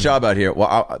 your first job out here?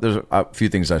 Well, there's a few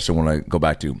things I still want to go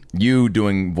back to. You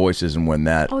doing voices and when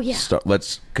that. Oh, yeah.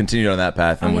 Let's continue on that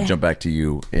path, and we'll Okay. jump back to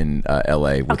you in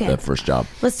L.A. with Okay. the first job.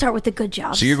 Let's start with the good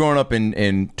jobs. So you're growing up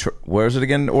in where is it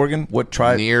again? Oregon? What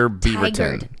tribe? Near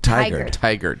Beaverton.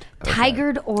 Tigard.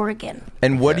 Tigard. Oregon.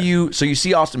 And what do you? So you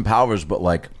see Austin Powers, but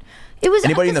like It was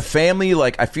anybody in the family?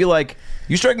 Like I feel like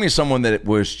you strike me as someone that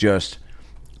was just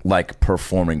like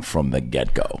performing from the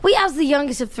get go. Well, I was the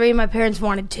youngest of 3. My parents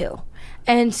wanted 2.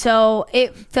 And so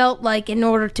it felt like in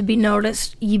order to be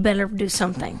noticed, you better do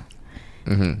something.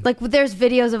 Mm-hmm. Like there's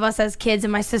videos of us as kids,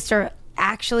 and my sister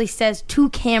actually says to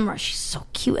camera, she's so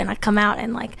cute. And I come out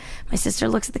and my sister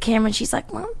looks at the camera and she's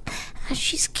like, Mom,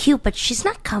 she's cute, but she's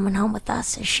not coming home with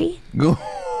us, is she?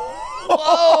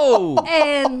 Whoa!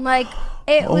 And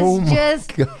It was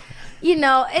just, you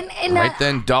know, and Right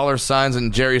then, dollar signs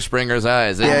in Jerry Springer's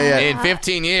eyes. In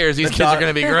 15 years, these kids are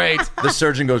going to be great. The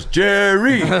surgeon goes,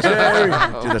 Jerry. Dude,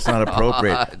 that's not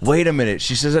appropriate. Wait a minute.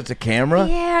 She says that to camera?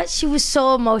 yeah, she was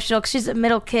so emotional because she's a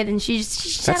middle kid and she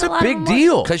That's had a lot of big emotion.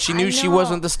 deal. Because she knew I she know.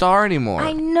 wasn't the star anymore.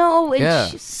 I know, and Yeah.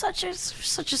 she's such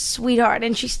a sweetheart,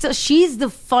 and she's the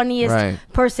funniest Right.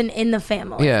 person in the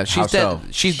family. Yeah, she's How dead. so?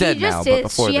 She's She dead now, just but is.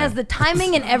 before She then. has the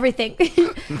timing and everything.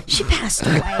 She passed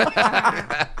away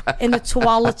in the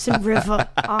Tualatin River.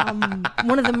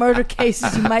 One of the murder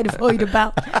cases you might have heard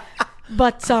about.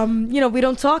 But you know, we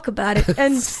don't talk about it.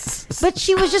 But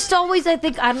she was just always, I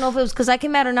think, I don't know if it was because I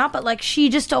came out or not, but like she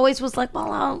just always was like,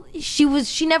 well,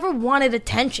 she never wanted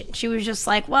attention. She was just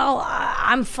like, well,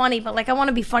 I'm funny, but like I want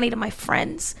to be funny to my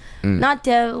friends, not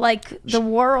to like the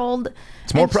world.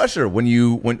 It's more And pressure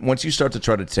once you start to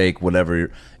try to take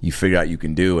whatever you figure out you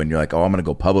can do, and you're like, oh, I'm going to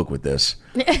go public with this.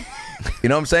 You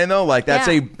know what I'm saying though? Like that's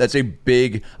a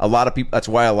big. A lot of people. That's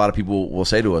why a lot of people will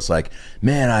say to us like,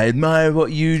 "Man, I admire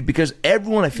what you," because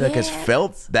everyone I feel like has Yes.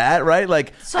 felt that, right?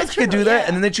 Like So I could true, do that, yeah.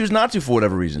 and then they choose not to for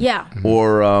whatever reason. Yeah.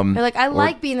 Or They're like, I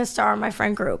like being the star of my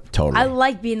friend group. Totally. I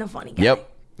like being the funny guy. Yep.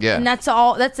 Yeah. And that's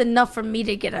all. That's enough for me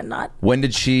to get a nut. When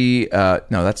did she? No,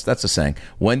 that's a saying.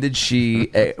 When did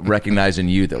she recognize in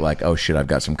you that like, oh shit, I've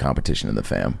got some competition in the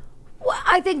fam? Well,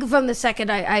 I think from the second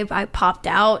I popped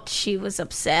out, she was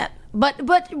upset. But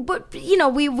you know,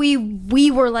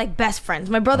 we were like best friends.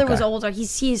 My brother was Okay. older.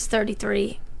 He's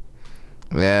 33.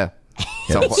 Yeah.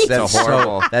 It's That's a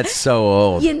horrible. That's so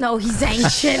old. You know, he's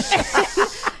ancient.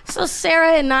 So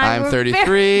Sarah and I I'm were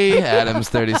 33. Adam's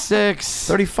 36.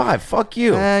 35. Fuck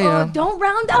you. You know. don't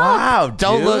round up. Wow,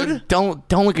 Don't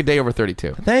dude. look a day over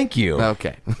 32. Thank you.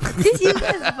 Okay. You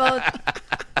guys both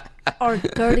are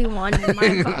 31 in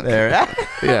my book. There. Yeah.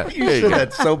 You there you said go.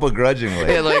 that so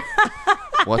begrudgingly. Yeah, like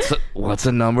what's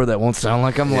a number that won't sound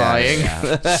like I'm lying?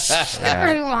 Yeah.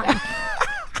 31.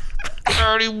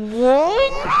 31.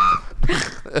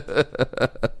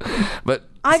 But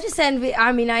I just envy.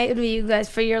 I mean, I envy you guys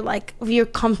for your your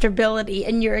comfortability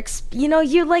and your you know,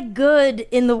 you're like good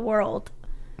in the world.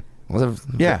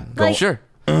 Yeah. Go, Like- sure.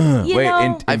 You Wait,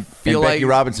 know, I in feel Becky like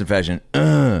Robinson fashion,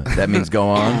 that means go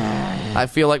on. I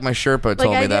feel like my Sherpa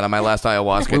told I me that get- on my last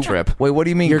ayahuasca trip. Wait, what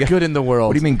do you mean? You're good in the world.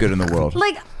 What do you mean good in the world?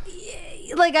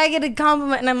 like I get a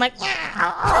compliment and I'm like,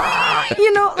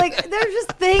 you know, like there's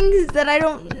just things that I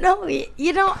don't know.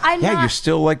 You know, I'm Yeah, not. you're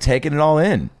still like taking it all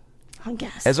in. I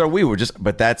guess. As are we. We're just,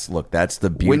 but that's the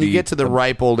beauty. When you get to the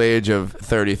ripe old age of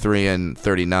 33 and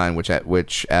 39,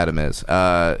 which Adam is,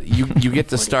 you get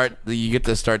to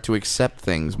start to accept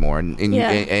things more, and Yeah.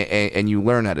 and you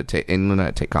learn how to take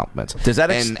compliments. Does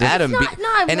that and does- Adam Not- no,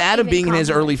 I'm and not Adam giving being in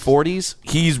his early compliments.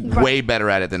 40s, he's way better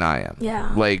at it than I am.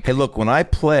 Yeah. like Hey, look, when I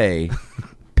play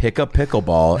pickup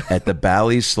pickleball at the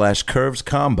Bally's/Curves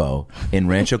combo in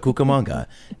Rancho Cucamonga,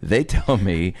 they tell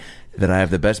me that I have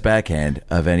the best backhand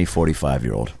of any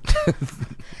 45-year-old.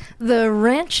 The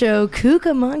Rancho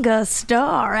Cucamonga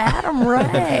star, Adam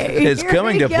Ray. Is Here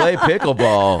coming we to go. play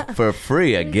pickleball for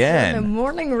free On the again.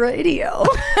 morning radio.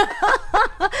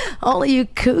 All of you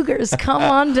cougars, come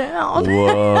on down.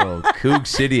 Whoa, Coug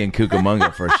City and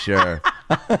Cucamonga for sure.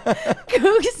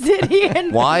 Coug City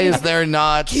and why is there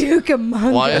not?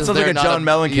 Cucamonga. Why That is sounds like there a not John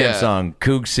Mellencamp yeah. song.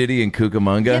 Coug City and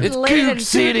Cucamonga. It's Laid in Coug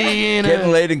City in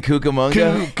Getting laid in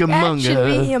Cucamonga. That should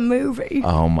be a movie.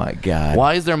 Oh my God.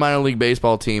 Why is their minor league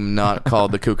baseball team not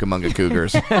called the Cucamonga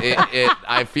Cougars?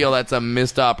 I feel that's a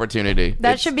missed opportunity. That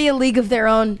It's- should be a League of Their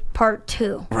Own Part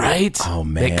 2. right. Oh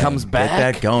man, it comes back.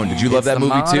 Get that going. Did you love It's that the movie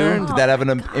modern- too? Did that have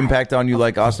an impact on you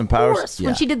like Austin Of Powers? course,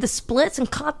 when she did the splits and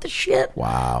caught the shit.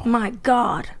 Wow. My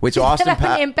God. Which Did Austin that have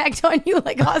Pa- an impact on you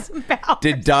like Austin Powers?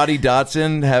 Did Dottie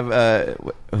Dotson have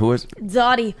who was?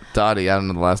 Dottie. Dottie, I don't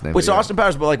know the last name. Which but yeah. Austin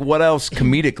Powers? But like, what else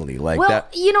comedically like Well, that?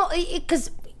 you know,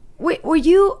 because were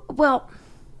you, well,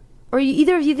 were you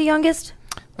either of you the youngest?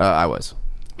 I was.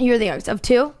 You're the youngest of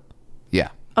two? Yeah.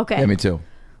 Okay. Yeah, me too.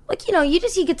 Like, you know, you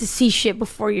get to see shit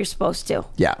before you're supposed to.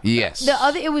 Yeah. Yes.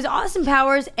 It was Austin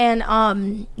Powers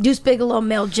and Deuce Bigelow,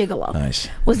 Male Gigolo. Nice.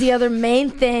 Was the other main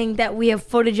thing that we have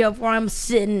footage of where I'm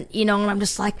sitting, you know, and I'm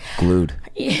just like, Glued.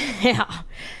 yeah.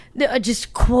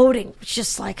 Just quoting,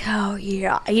 just like, oh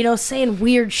yeah, you know, saying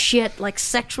weird shit, like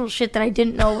sexual shit that I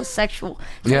didn't know was sexual.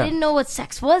 Yeah. I didn't know what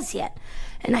sex was yet.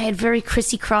 And I had very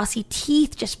crissy-crossy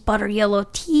teeth, just butter yellow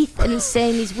teeth, and he's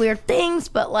saying these weird things,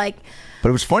 but like, But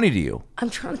it was funny to you. I'm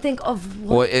trying to think of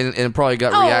what. Well, and it probably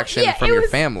got Oh, reaction yeah, from it your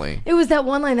was- family. It was that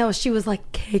one line she was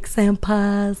like, cakes and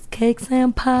pies, cakes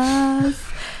and pies.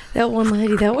 That one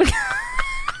lady, that one.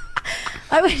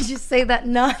 I would just say that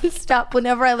nonstop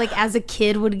whenever I, like, as a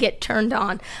kid would get turned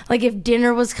on. Like, if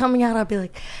dinner was coming out, I'd be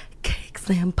like, cakes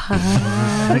and pie.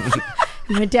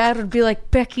 And my dad would be like,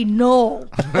 Becky, no.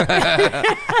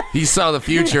 He saw the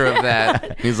future of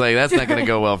that. He's like, that's not going to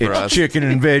go well for us. Chicken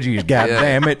and veggies,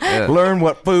 damn it. Learn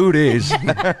what food is.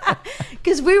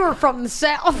 Because we were from the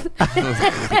South.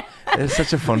 It's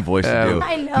such a fun voice to do.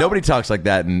 I know. Nobody talks like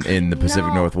that in the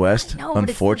Pacific Northwest, No,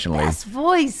 unfortunately. But it's the best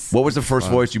voice. What was the first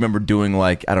voice you remember doing,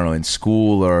 like, I don't know, in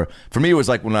school? Or for me, it was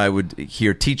like when I would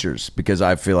hear teachers, because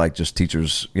I feel like just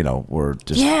teachers, were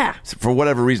just, for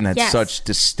whatever reason, had such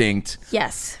distinct.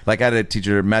 Yes. Like, I had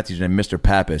a math teacher named Mr.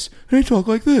 Pappas, and he talked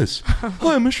like this. Hi,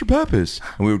 I'm Mr. Pappas.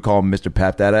 And we would call him Mr.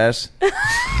 Pap That Ass.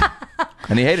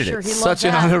 And he hated it. Such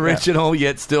an unoriginal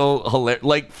yet still hilarious.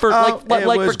 Like for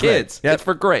kids. Yeah. It's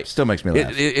for great. Still makes me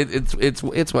laugh.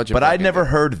 It's much. But I'd never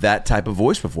heard that type of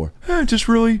voice before. Just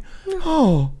really, it's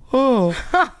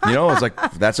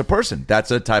like, that's a person.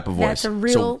 That's a type of voice. That's a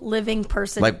real living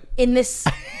person, like, in this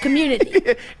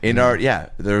community. In our he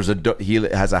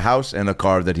has a house and a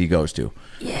car that he goes to.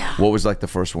 Yeah. What was like the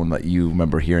first one that you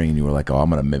remember hearing and you were like, oh, I'm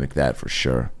gonna mimic that for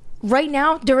sure? Right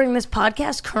now, during this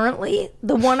podcast, currently,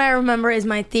 the one I remember is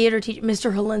my theater teacher,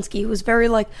 Mr. Holinsky, who was very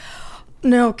like,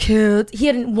 no, kids. He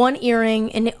had one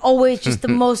earring and always just the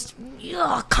most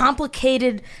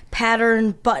complicated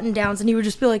pattern button downs. And he would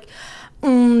just be like,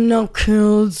 no,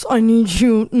 kids, I need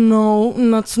you. No,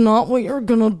 that's not what you're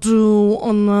gonna do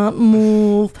on that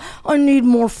move. I need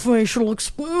more facial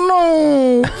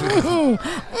No.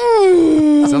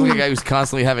 Sounds like a guy who's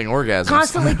constantly having orgasms.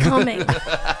 Constantly coming.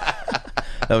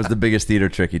 That was the biggest theater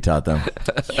trick he taught them.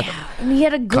 Yeah, and he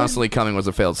had a good... Constantly Coming was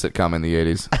a failed sitcom in the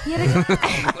 80s.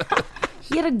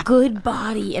 He had a good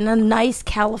body and a nice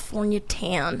California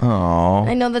tan. Oh,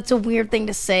 I know that's a weird thing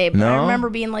to say, but No? I remember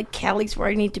being like, Cali's where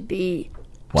I need to be.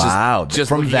 wow! Just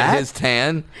from looking that, at his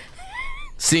tan.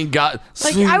 Seeing guys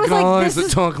I was like, guys this that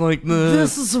is- talk like this.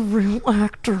 This is a real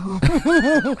actor.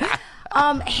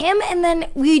 Him, and then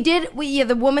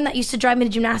the woman that used to drive me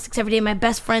to gymnastics every day, my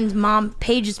best friend's mom,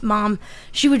 Paige's mom,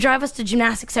 she would drive us to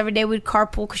gymnastics every day. We'd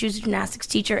carpool because she was a gymnastics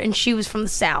teacher, and she was from the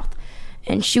South.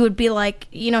 And she would be like,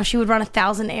 she would run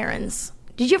 1,000 errands.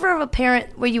 Did you ever have a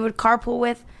parent where you would carpool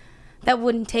with that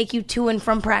wouldn't take you to and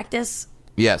from practice?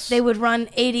 Yes. They would run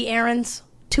 80 errands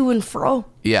to and fro.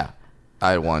 Yeah.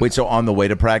 I won. Wait, so on the way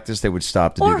to practice, they would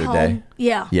stop to Or do their home. day?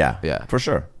 Yeah. Yeah. For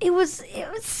sure.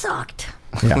 It sucked.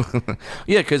 Yeah.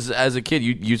 Yeah, because as a kid,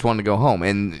 you just wanted to go home,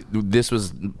 and this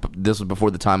was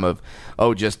before the time of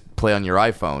just play on your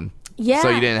iPhone. Yeah. So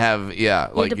you didn't have You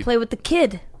had to play with the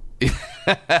kid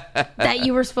that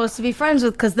you were supposed to be friends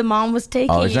with because the mom was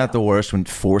taking Oh, isn't that the worst when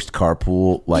forced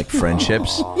carpool like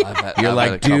friendships? You're I've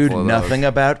like, had a couple dude, of those." nothing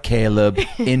about Caleb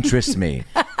interests me.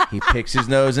 He picks his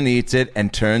nose and eats it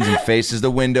and turns and faces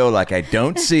the window like I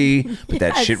don't see, but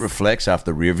that shit reflects off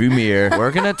the rearview mirror.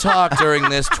 We're gonna talk during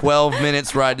this 12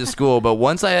 minutes ride to school, but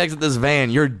once I exit this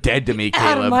van, you're dead to me,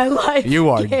 Caleb. Out of my life. You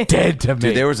are Yeah. dead to me.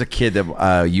 Dude, there was a kid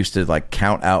that used to like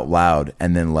count out loud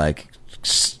and then like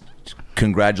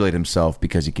congratulate himself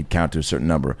because he could count to a certain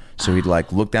number. So he'd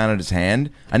like look down at his hand.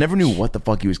 I never knew what the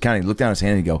fuck he was counting. He'd look down at his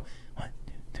hand and he'd go 1,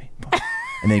 2, 3, 4,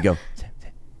 and then he'd go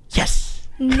yes.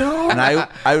 No. And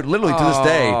I would literally to this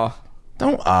day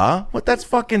don't what? That's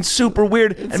fucking super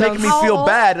weird and making me feel How-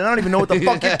 bad, and I don't even know what the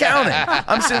fuck you're counting.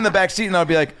 I'm sitting in the back seat and I'll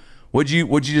be like, "What'd you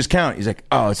just count?" He's like,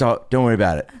 "Oh, it's all. Don't worry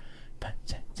about it."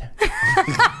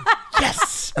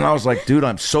 Yes. And I was like, "Dude,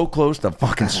 I'm so close to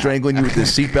fucking strangling you with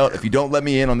this seatbelt if you don't let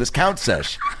me in on this count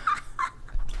sesh."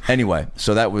 Anyway,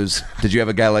 so that was. Did you have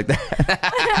a guy like that?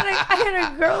 I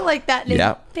had a girl like that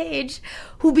named Paige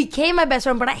who became my best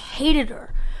friend, but I hated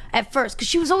her at first because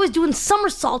she was always doing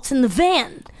somersaults in the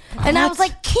van. And I was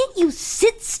like, can't you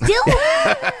sit still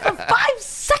for 5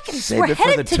 seconds? Save We're it for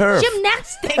headed the to turf.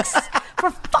 gymnastics. For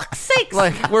fuck's sakes.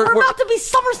 Like, we're we're- about to be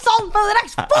somersaulting for the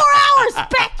next 4 hours,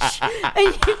 bitch. And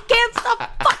you can't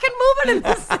stop fucking moving in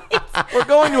the seats. We're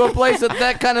going to a place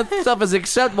that kind of stuff is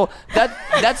acceptable.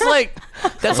 That's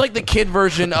like the kid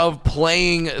version of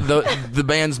playing the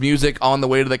band's music on the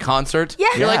way to the concert. Yeah.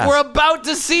 You're Yeah. like, we're about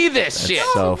to see this shit.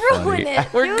 so Don't ruin funny.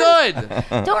 it. We're dude.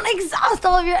 good. Don't exhaust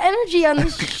all of your energy on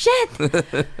this shit.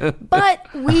 But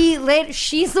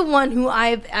she's the one who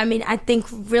I think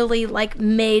really like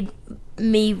made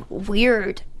me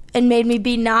weird and made me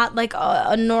be not like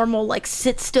a normal like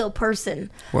sit still person.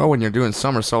 Well, when you're doing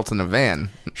somersaults in a van.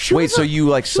 She Wait, was so a- you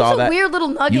like she saw was a that weird little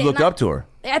nugget. You looked and up to her.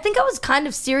 I think I was kind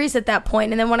of serious at that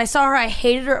point, and then when I saw her, I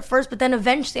hated her at first, but then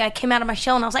eventually I came out of my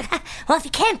shell and I was like, well, if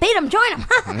you can't beat them, join them.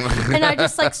 And I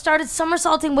just like started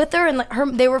somersaulting with her, and like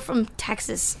they were from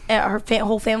Texas. Her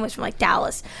whole family was from like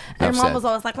Dallas, and her mom was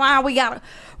always like, wow, we gotta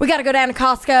go down to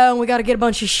Costco and we gotta get a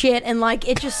bunch of shit, and like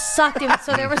it just sucked. And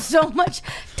so there was so much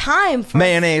time for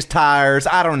mayonnaise, tires,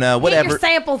 I don't know, whatever. Get your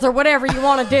samples or whatever you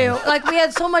want to do. Like I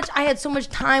had so much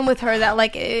time with her that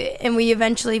like, and we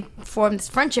eventually formed this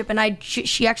friendship, and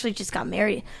she actually just got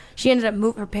married. She ended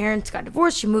up her parents got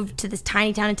divorced. She moved to this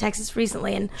tiny town in Texas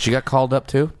recently, and She got called up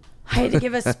too? I had to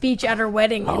give a speech at her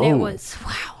wedding, and it was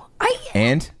wow.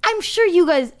 I'm sure you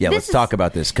guys. Yeah, let's talk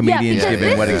about this. Comedians because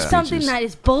giving wedding this is speeches. something that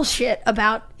is bullshit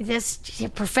about this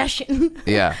profession.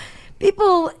 Yeah.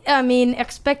 People, I mean,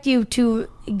 expect you to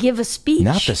give a speech.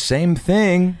 Not the same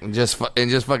thing. And just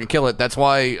fucking kill it. That's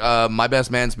why my best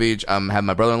man speech, I'm having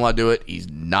my brother-in-law do it. He's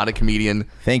not a comedian.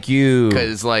 Thank you.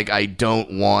 Because like I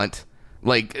don't want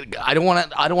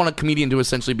a comedian to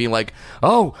essentially be like,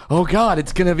 oh God,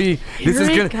 it's gonna be this is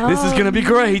gonna be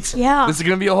great. Yeah. This is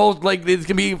gonna be a whole it's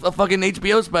gonna be a fucking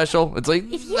HBO special. It's like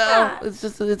Yeah. no, it's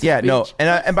just it's Yeah, a no. speech.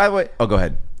 And by the way, go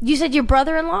ahead. You said your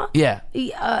brother-in-law? Yeah.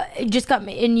 Just got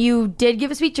me. And you did give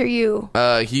a speech, or you?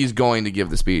 He's going to give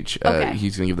the speech. Okay.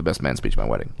 He's going to give the best man speech at my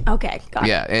wedding. Okay, got it.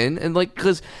 Yeah, and like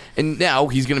and now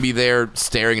he's going to be there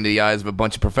staring into the eyes of a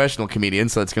bunch of professional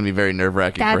comedians, so that's going to be very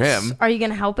nerve-wracking for him. Are you going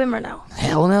to help him or no?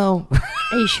 Hell no.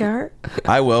 Are you sure?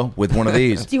 I will with one of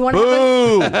these. Do you want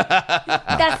Boo!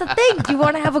 That's the thing. Do you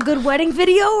want to have a good wedding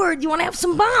video, or do you want to have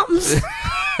some bombs?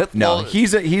 No,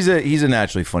 he's a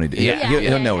naturally funny dude. Yeah.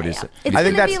 He'll know what it is. It's I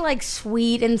think going to be like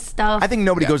sweet and stuff. I think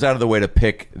nobody goes out of the way to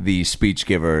pick the speech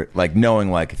giver, like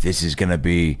knowing like this is gonna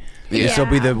be this will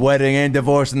be the wedding and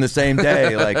divorce in the same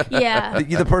day. Like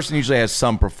the person usually has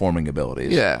some performing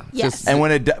abilities. Yeah. Yes. And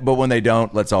when they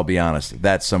don't, let's all be honest,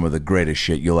 that's some of the greatest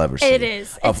shit you'll ever see. It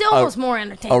is. It's almost more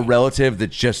entertaining. A relative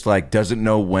that just like doesn't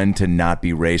know when to not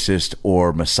be racist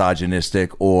or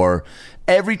misogynistic or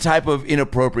every type of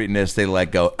inappropriateness, they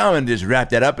like go, I'm gonna just wrap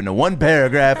that up into one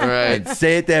paragraph and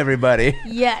say it to everybody.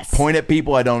 Yes. Point at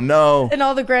people I don't know. And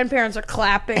all the grandparents are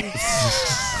clapping.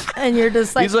 And you're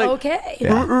just like, He's like, okay.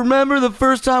 Remember the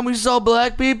first time we saw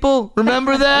black people?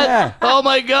 Remember that? Yeah. Oh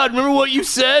my God! Remember what you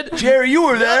said? Jerry, you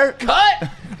were there. Cut!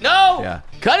 No! Yeah.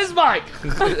 Cut his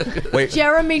mic. Wait,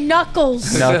 Jeremy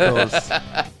Knuckles. Knuckles.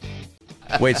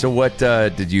 Wait, so what how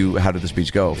did the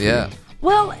speech go? for Yeah. you?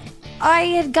 Well, I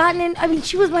had gotten in. I mean,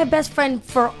 she was my best friend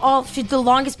she's the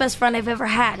longest best friend I've ever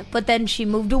had. But then she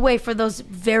moved away for those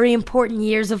very important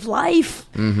years of life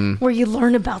where you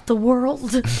learn about the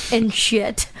world and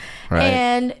shit. Right.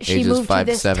 And she Ages moved 5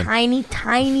 to to this 7. tiny,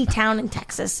 tiny town in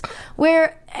Texas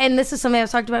where, and this is something I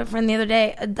was talking about with a friend the other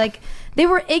day, like, they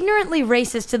were ignorantly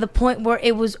racist to the point where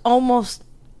it was almost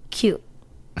cute.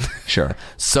 Sure.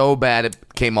 So bad it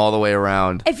came all the way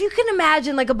around. If you can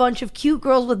imagine, like, a bunch of cute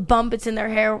girls with bumpets in their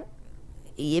hair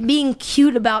being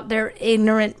cute about their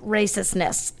ignorant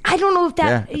racistness. I don't know if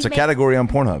that... Yeah, it's a category on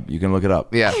Pornhub. You can look it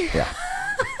up. Yeah. Yeah.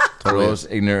 Girls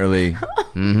ignorantly.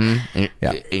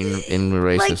 Yeah. In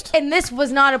racist. Like, and this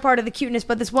was not a part of the cuteness,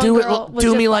 but this one do girl was do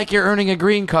just me like you're earning a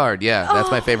green card. Yeah, that's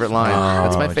my favorite line.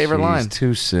 That's my favorite geez, line.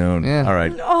 Too soon. Yeah. All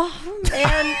right. Oh,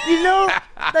 man. You know,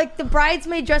 like the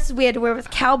bridesmaid dresses we had to wear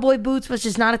with cowboy boots was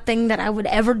just not a thing that I would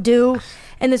ever do.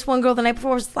 And this one girl the night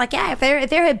before was like, yeah, if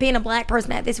there had been a black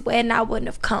person at this wedding, I wouldn't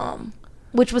have come.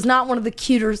 Which was not one of the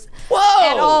cutest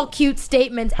at all cute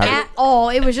statements at all.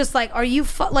 It was just like, are you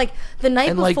like the night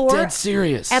And before? like dead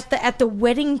serious. At the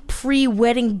wedding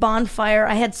pre-wedding bonfire,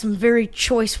 I had some very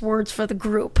choice words for the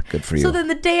group. Good for you. So then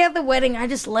the day of the wedding, I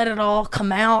just let it all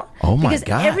come out. Oh my because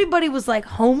God. everybody was like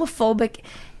homophobic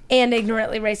and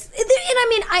ignorantly racist. And I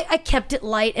mean, I kept it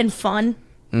light and fun.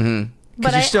 Mm-hmm.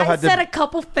 But you still I had said to- a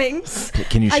couple things.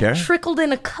 Can you share? I trickled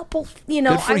in a couple. You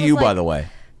know, Good for I was you, like, by the way.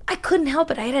 I couldn't help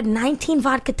it. I had 19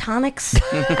 vodka tonics.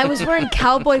 I was wearing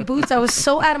cowboy boots. I was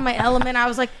so out of my element. I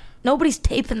was like, nobody's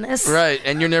taping this. Right,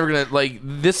 and you're never gonna like.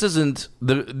 This isn't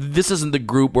the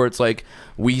group where it's like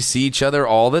we see each other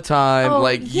all the time. Oh,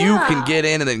 like you yeah. can get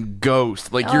in and then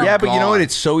ghost. Like you're Yeah, but you know gone. what?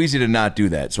 It's so easy to not do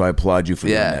that. So I applaud you for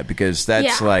doing Yeah. that because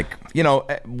that's Yeah. like, you know,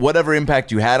 whatever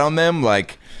impact you had on them,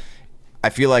 like, I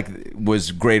feel like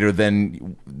was greater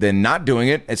than not doing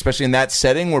it, especially in that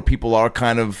setting where people are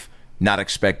kind of not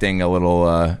expecting a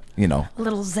little, you know. A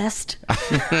little zest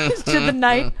to the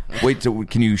night. Wait,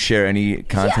 can you share any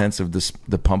contents of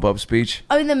the pump up speech?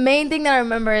 I mean, the main thing that I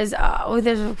remember is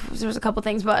there was a couple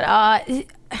things, but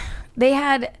they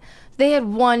had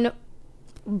one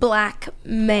black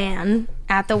man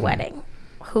at the wedding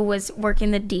who was working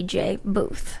the DJ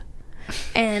booth.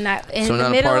 And in So the not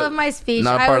a middle part of my speech,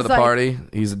 not a I part was of the like, party.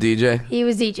 He's a DJ. he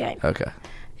was DJing. Okay.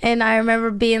 And I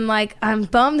remember being like, I'm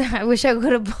bummed. I wish I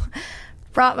could have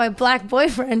brought my black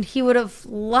boyfriend. He would have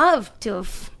loved to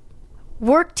have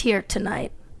worked here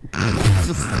tonight.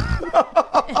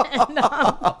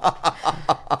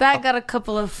 That got a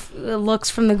couple of looks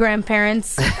from the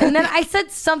grandparents. And then I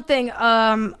said something.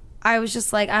 I was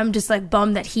just like, I'm just like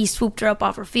bummed that he swooped her up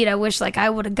off her feet. I wish like I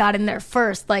would have got in there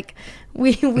first. Like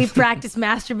we practiced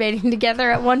masturbating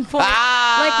together at one point.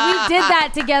 Like we did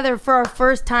that together for our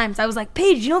first times. I was like,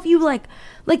 Paige, you know, if you like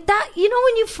that, you know,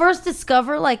 when you first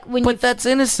discover like when But that's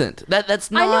innocent. That's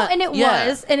not. I know, and it yeah.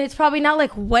 was, and it's probably not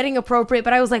like wedding appropriate,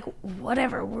 but I was like,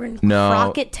 whatever, we're in No.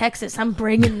 Crockett, Texas. I'm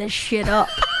bringing this shit up.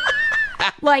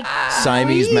 Like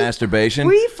Siamese masturbation.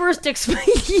 We first explained.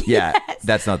 Yeah, Yes.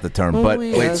 that's not the term. But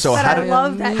wait, so But how, I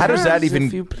love that how does that term. even?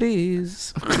 If you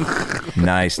please.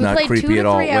 Nice, We not played creepy 2 to at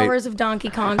all. 3 Wait, hours of Donkey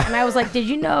Kong, and I was like, did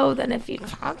you know that if you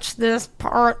touch this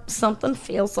part, something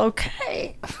feels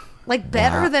okay? Like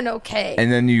better than okay.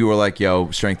 and then you were like,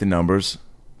 "Yo, strength in numbers."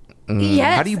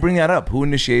 Yes. How do you bring that up? Who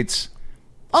initiates?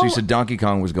 So Oh. you said Donkey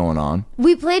Kong was going on.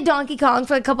 We played Donkey Kong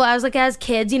for a couple hours, like as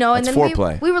kids, you know, and That's then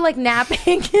foreplay. we were like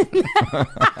napping. we were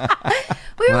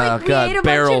Oh like, we ate God, a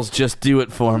barrels, bunch just do it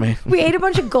for me. we ate a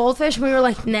bunch of goldfish and we were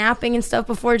like napping and stuff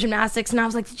before gymnastics, and I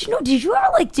was like, did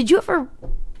you ever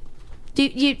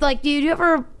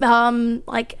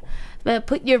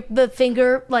put the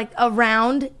finger like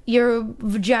around your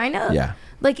vagina? Yeah.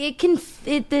 Like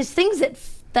there's things that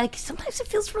like sometimes it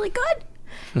feels really good.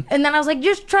 And then I was like,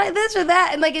 just try this or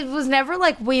that, and like it was never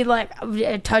like we like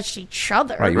touched each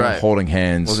other. Right, you were Right. holding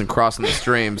hands. Wasn't crossing the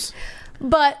streams.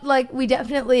 But like we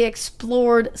definitely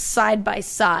explored side by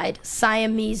side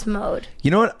Siamese mode.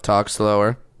 You know what? Talk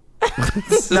slower.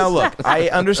 Now look, I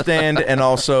understand and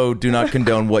also do not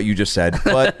condone what you just said,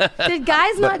 but Did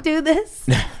guys not do this?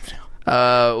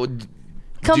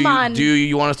 Come on. Do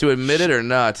you want us to admit it or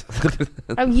not?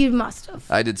 Oh, you must have.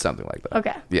 I did something like that.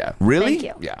 Okay. Yeah. really, Thank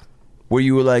you. Yeah. where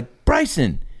you were like,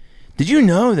 Bryson, did you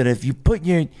know that if you put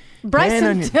your Bryson hand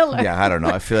on your... Tiller. Yeah, I don't know.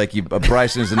 I feel like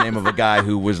Bryson is the name of a guy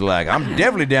who was like, I'm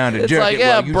definitely down to It's jerk like, it.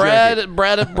 yeah, while you jerk it."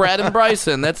 Brad and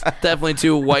Bryson. That's definitely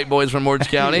 2 white boys from Orange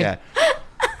County. Yeah.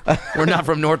 We're not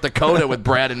from North Dakota with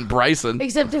Brad and Bryson.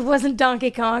 Except it wasn't Donkey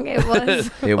Kong. It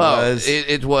was. It was.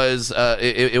 It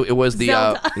was the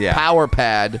Zelda. Yeah. Power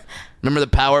Pad. Remember the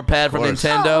Power Pad from course.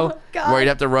 Nintendo, Oh, God. where you'd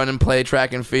have to run and play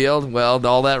track and field? Well,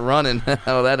 all that running,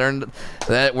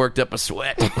 that worked up a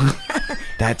sweat.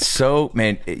 That's so,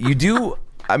 man. You do.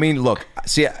 I mean, look.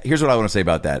 See, here's what I want to say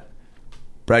about that.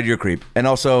 Brad, you're a creep, and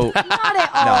also, Not at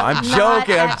all. no, I'm Not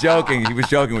joking. I'm at joking. He was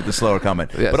joking with the slower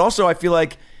comment, Yes. but also, I feel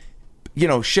like, you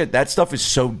know, shit. That stuff is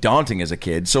so daunting as a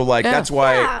kid. So, like, Yeah. that's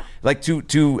why, Yeah. like,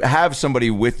 to have somebody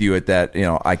with you at that, you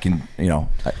know, I can, you know,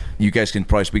 you guys can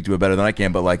probably speak to it better than I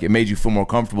can, but like, it made you feel more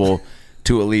comfortable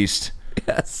to at least.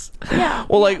 Yes. Yeah.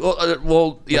 Well,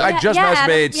 yeah. I just yeah,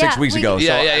 masturbated Adam, 6 yeah, weeks we- ago.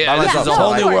 Yeah, so yeah, yeah. my This life is a all whole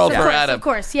like- new world of for course, Adam. Of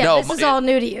course, yeah. No, this is all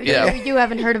new to you. Yeah. You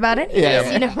haven't heard about it.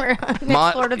 Yeah. You never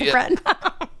explored with a yeah. friend.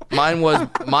 Mine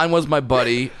was my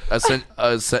buddy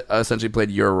essentially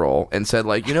played your role and said,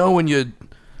 like, you know, when you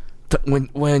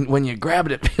when you grab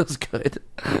it, it feels good.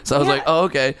 So I was Yeah. like, oh,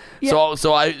 okay. Yeah.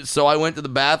 So I went to the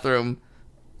bathroom,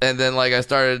 and then like I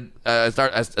started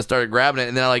grabbing it,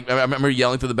 and then I remember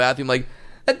yelling through the bathroom like,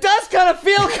 it does kind of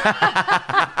feel good.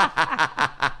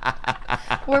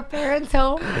 Were parents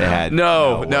home? They had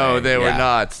No, way. they were Yeah.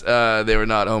 not. They were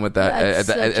not home at That's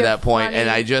at such a that point. And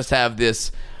funny- I just have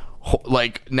this,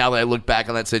 like, now that I look back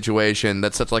on that situation,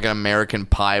 that's such like an American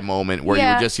Pie moment where you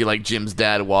Yeah. would just see like Jim's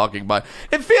dad walking by.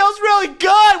 It feels really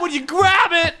good when you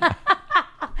grab it.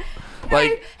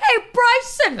 Like, Hey,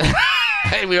 Bryson,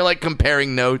 and we were like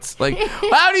comparing notes. Like,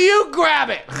 how do you grab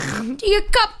it? do you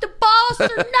cup the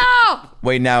balls or no?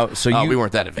 Wait, now, so Oh, you we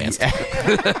weren't that advanced.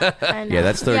 Yeah,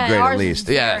 that's third grade at ours is least.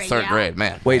 Yeah, very, third grade,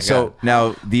 man. Wait, My so God.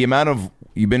 now the amount of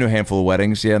you've been to a handful of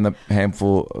weddings, yeah, in the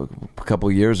handful, a couple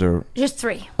of years, or Just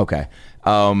 3. okay,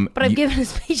 But I've given a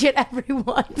speech at every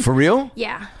one. for real?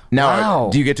 Yeah. Now, Wow.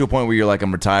 do you get to a point where you're like,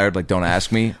 I'm retired, like, don't ask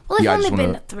me? Well, I've Yeah, I only just been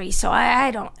wanna- to 3, so I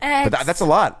don't. But that's a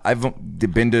lot. I've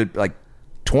been to like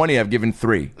 20. I've given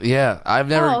 3. Yeah, I've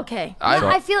never. Oh, okay. I've- No,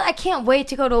 I feel I can't wait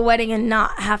to go to a wedding and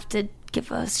not have to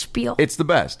give a spiel. It's the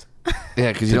best.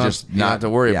 Yeah, because To you don't, just you don't have not- to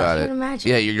worry yeah. about I it. can imagine.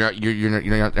 Yeah,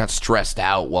 you're not stressed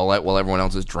out while everyone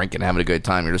else is drinking, having a good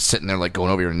time. You're just sitting there like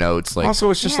going over your notes. Like, Also,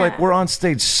 it's just Yeah. like we're on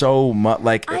stage so much.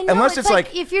 Like, I know, unless it's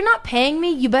like if you're not paying me,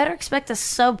 you better expect a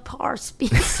subpar speech.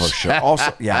 for sure.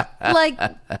 Also, yeah. Like,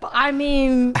 I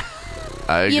mean,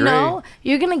 I agree. You know,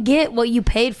 you're gonna get what you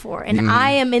paid for, and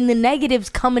I am in the negatives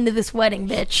coming to this wedding,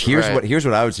 bitch. Here's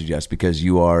what I would suggest, because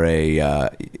you are a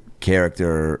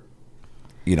character,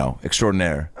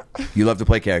 extraordinaire. You love to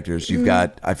play characters. You've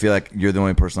got. I feel like you're the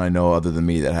only person I know other than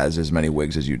me that has as many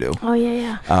wigs as you do. Oh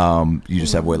yeah. You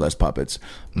just have way less puppets.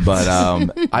 But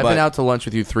I've been out to lunch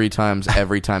with you 3 times.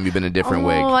 Every time you've been a different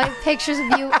wig. Oh, I have pictures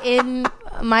of you in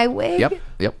my wig.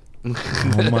 Yep.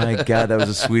 oh my God, that was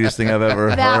the sweetest thing I've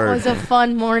ever That heard. was a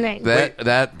fun morning. That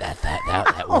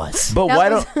was. But That why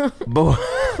was- don't?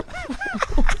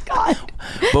 God.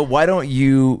 But why don't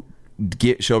you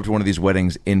show up to one of these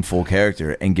weddings in full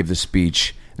character and give the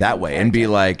speech that way and be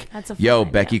like, That's a fun "Yo,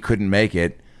 idea. Becky couldn't make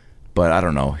it, but I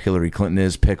don't know, Hillary Clinton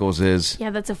is, Pickles is." Yeah,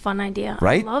 that's a fun idea.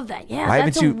 Right? I love that. Yeah, Why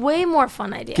that's haven't a you- way more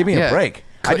fun idea. Give me a break.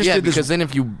 I just did this. because then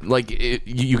if you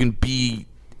you can be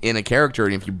in a character,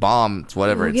 and if you bomb, it's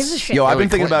whatever. Who gives It's a shit? Yo, I've Hillary been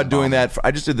thinking Clinton about doing bomb. that.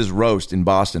 I just did this roast in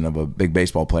Boston of a big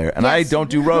baseball player, and I Yes. don't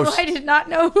do roasts. I did not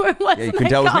know who it was. Yeah, you and can I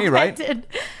tell it was me, right? commented.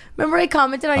 Remember, I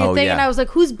commented on your Oh, thing, yeah. and I was like,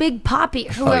 "Who's Big Poppy?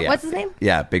 Who? Oh, yeah. What's his name?"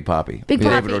 Yeah, Big Poppy. Big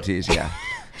David Poppy. Ortiz. Yeah.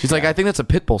 She's like, I think that's a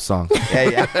Pitbull song.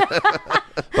 Yeah.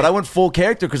 But I went full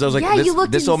character because I was like, Yeah, you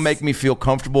looked this will ins- make me feel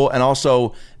comfortable, and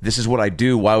also this is what I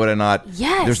do. Why would I not?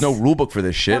 Yes. There's no rule book for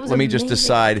this shit. was Let me just amazing.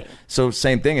 decide. So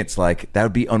same thing. It's like that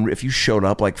would be if you showed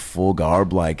up like full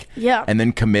garb, like Yeah. and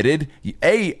then committed.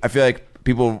 I feel like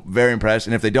people are very impressed,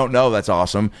 and if they don't know, that's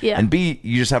awesome. Yeah. And B,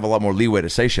 you just have a lot more leeway to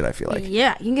say shit. I feel like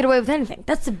Yeah, you can get away with anything.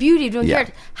 That's the beauty of doing Yeah.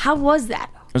 character. How was that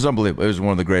it was unbelievable. It was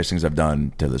one of the greatest things I've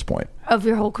done to this point. of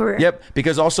your whole career? Yep,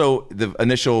 because also the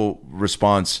initial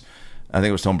response, I think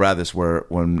it was Tom Brathis, where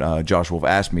when Josh Wolf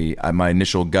asked me, my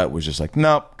initial gut was just like,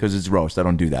 nope, because it's roast. I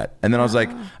don't do that. And then I was like,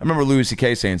 I remember Louis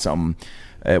C.K. saying something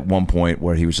at one point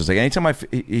where he was just like, anytime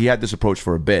he had this approach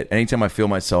for a bit, anytime I feel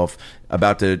myself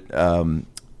about to,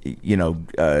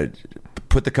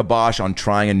 put the kibosh on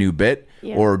trying a new bit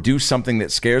Yeah. or do something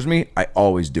that scares me, I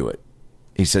always do it.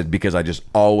 He said, because I just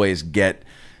always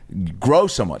grow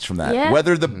so much from that. Yeah.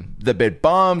 Whether the bit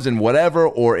bombs and whatever,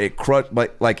 or it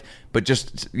but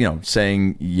just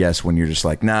saying yes when you're just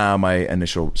like, nah, my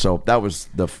initial. So that was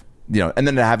and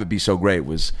then to have it be so great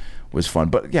was fun.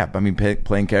 But yeah, I mean,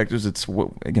 playing characters, it's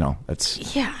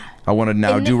that's. Yeah. I want to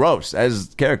now And do roast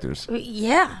as characters.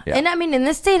 Yeah. Yeah. And I mean, in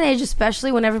this day and age,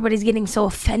 especially when everybody's getting so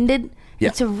offended, Yeah.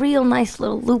 it's a real nice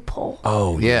little loophole.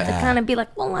 Oh Yeah. To kind of be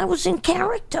like, well, I was in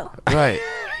character. Right.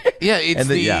 Yeah, it's And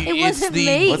then, the. yeah. It it's wasn't the,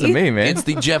 me. Wasn't me, man. It's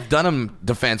the Jeff Dunham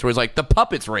defense where he's like, the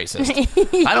puppet's racist.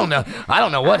 I don't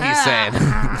know what he's saying.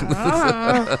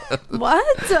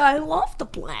 What? I love the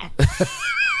black.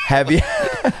 Have you?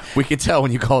 We could tell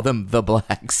when you call them the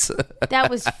blacks. That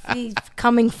was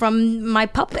coming from my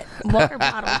puppet water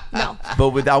bottle. No.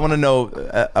 But I want to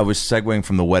know. I was segueing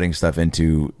from the wedding stuff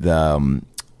into the.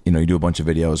 You do a bunch of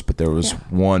videos, but there was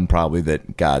one probably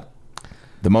that got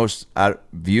the most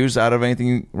views out of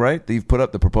anything, right? That you've put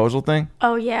up, the proposal thing.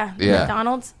 Oh, yeah. Yeah.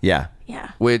 McDonald's? Yeah,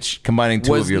 Yeah. Which combining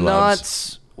two was of your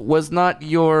loves. was not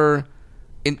your.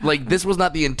 This was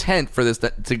not the intent for this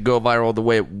to go viral the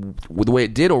way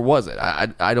it did, or was it?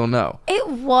 I don't know. It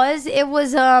was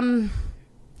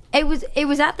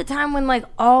at the time when like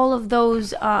all of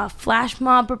those flash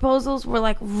mob proposals were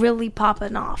like really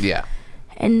popping off. Yeah.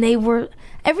 And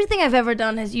everything I've ever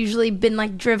done has usually been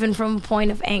like driven from a point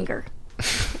of anger.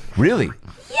 Really?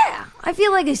 Yeah. I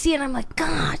feel like I see it and I'm like,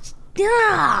 God,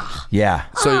 Yeah.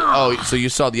 So you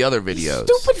saw the other videos.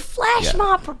 stupid flash Yeah.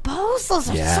 mob proposals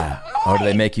are Yeah. so Oh, do they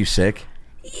annoying. make you sick?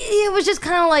 It was just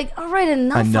kind of like, all right,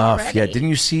 enough already. Yeah. Didn't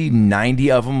you see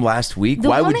 90 of them last week? The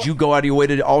Why one would you go out of your way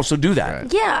to also do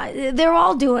that? Yeah, they're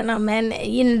all doing them,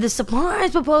 and the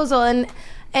surprise proposal,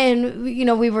 and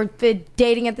we were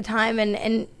dating at the time,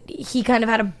 and he kind of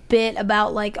had a bit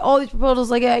about like all these proposals,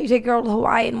 like you take a girl to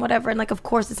Hawaii and whatever, and like of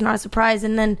course it's not a surprise,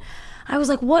 and then I was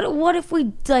like, what if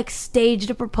we like staged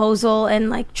a proposal and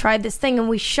like tried this thing and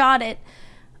we shot it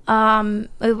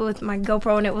with my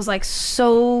GoPro, and it was like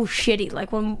so shitty.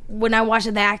 Like when I watched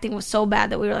it, the acting was so bad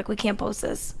that we were like, we can't post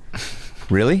this.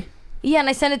 Really? Yeah, and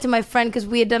I sent it to my friend because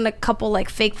we had done a couple like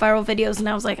fake viral videos, and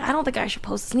I was like, I don't think I should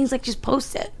post this. And he's like, just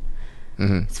post it.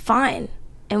 It's fine.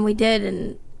 And we did,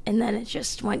 and then it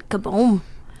just went kaboom.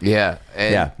 Yeah.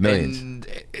 And, millions.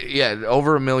 And,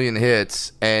 over 1 million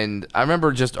hits. And I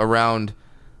remember just around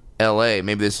LA,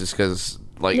 maybe this is because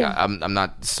like Yeah. I'm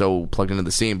not so plugged into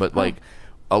the scene, but like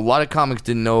a lot of comics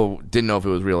didn't know if it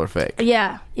was real or fake.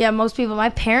 Yeah, most people. My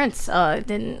parents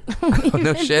didn't.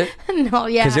 No shit? No,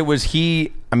 yeah. Because it was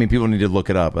people need to look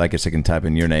it up. I guess I can type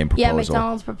in your name, proposal. Yeah,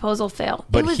 McDonald's proposal fail.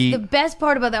 But it was the best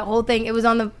part about that whole thing. It was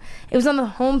on the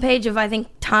homepage of I think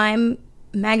Time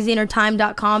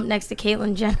magazineortime.com next to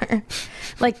Caitlyn Jenner.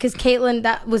 Like, because Caitlyn,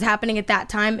 that was happening at that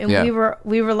time, and Yeah.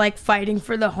 we were like fighting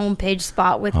for the homepage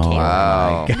spot with Caitlyn.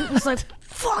 Wow. And it was like,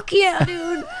 fuck yeah,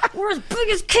 dude, we're as big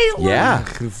as Caitlyn. Yeah.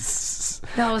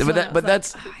 That was But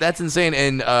that's insane.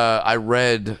 And I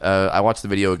watched the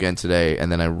video again today,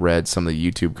 and then I read some of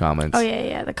the YouTube comments. Oh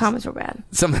yeah, the comments were bad.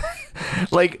 Some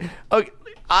like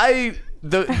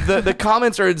the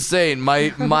comments are insane.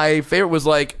 My favorite was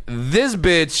like, this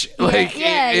bitch, like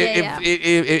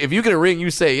if you get a ring,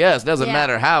 you say yes. Doesn't Yeah.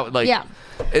 matter how. Like Yeah.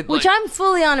 Which I'm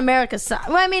fully on America's side.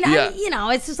 Well, I mean, Yeah.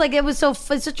 it's just like it's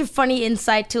such a funny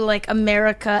insight to like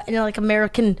America and like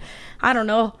American, I don't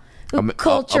know,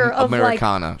 culture of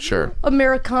Americana, like sure.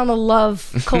 Americana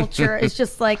love culture. It's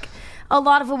just like a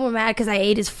lot of them were mad because I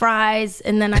ate his fries,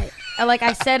 and then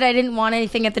I said I didn't want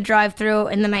anything at the drive-thru,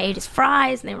 and then I ate his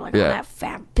fries, and they were like, "Oh, Yeah. that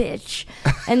fat bitch,"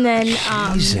 and then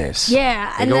Jesus.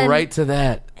 yeah, They and go then right to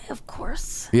that. of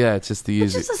course. Yeah, it's just the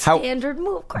It's easy. just a standard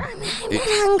move. I'm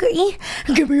hungry.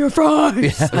 Give me your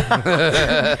fries.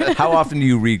 How often do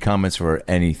you read comments for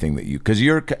anything that because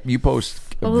you post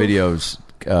videos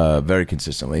very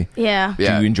consistently? Yeah.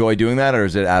 Yeah. Do you enjoy doing that, or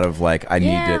is it out of like I need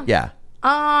to? Yeah.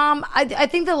 I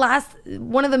think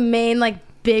one of the main like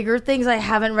bigger things I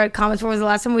haven't read comments for was the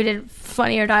last time we did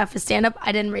Funny or Die Off a stand up.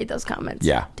 I didn't read those comments.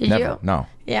 Yeah. Did Never. you? No.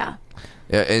 Yeah.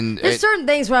 Yeah, and There's certain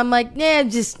things where I'm like, yeah,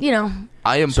 just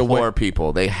I implore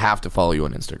people, they have to follow you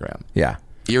on Instagram. Yeah.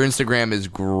 Your Instagram is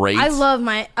great. I love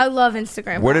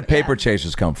Instagram. Where did Paper Yeah.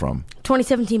 Chasers come from?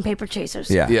 2017 Paper Chasers.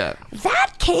 Yeah. Yeah.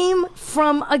 That came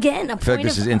from again a I feel like point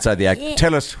this of is inside the act. Yeah.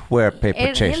 Tell us where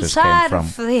Paper Chasers came inside from.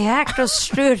 of the Actors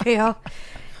Studio.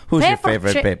 Who's your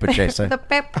favorite Paper Chaser? The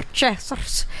Paper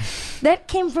Chasers. That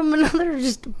came from another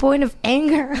just point of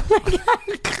anger. Like,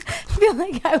 I feel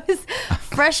like I was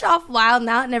fresh off Wild 'N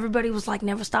Out, and everybody was like,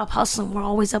 "Never stop hustling. We're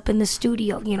always up in the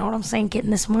studio." You know what I'm saying?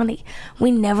 Getting this money. We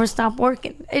never stop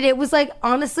working. And it was like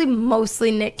honestly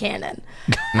mostly Nick Cannon.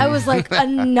 I was like,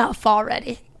 enough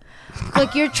already.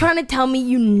 Like, you're trying to tell me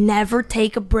you never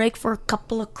take a break for a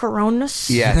couple of Coronas?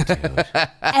 Yeah, dude.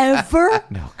 Ever?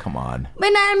 No, come on.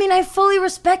 I mean, I fully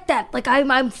respect that. Like,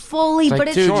 I'm fully, Like, but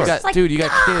it's dude, just you got- like, dude, you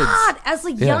got God, kids. as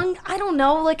a young, I don't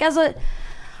know, like as a,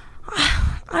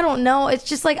 I don't know. It's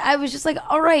just like I was just like,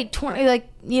 all right, 20, like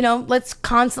let's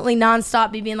constantly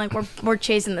nonstop be being like we're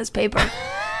chasing this paper.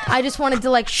 I just wanted to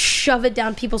like shove it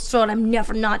down people's throat. I'm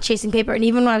never not chasing paper. And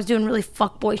even when I was doing really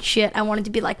fuckboy shit, I wanted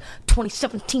to be like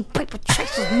 2017 Paper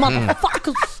Chasers,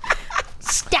 motherfuckers.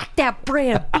 Stack that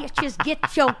bread, bitches.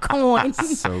 Get your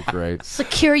coins. So great.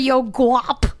 Secure your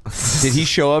guap. Did he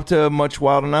show up to much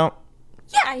Wild 'N Out?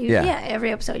 Yeah,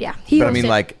 every episode, yeah. But I mean, hosted.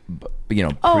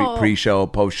 like, pre-show,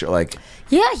 post-show, like.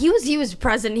 Yeah, he was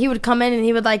present. He would come in and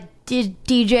he would like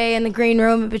DJ in the green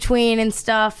room in between and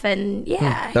stuff, and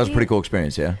yeah, That was a pretty cool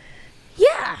experience, yeah?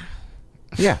 Yeah,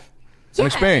 Yeah. An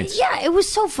experience. Yeah, it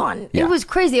was so fun. Yeah. It was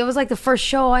crazy. It was like the first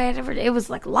show I had ever. It was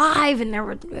like live, and there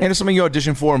were. And it's something you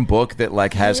audition for and book that,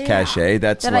 like, has cachet.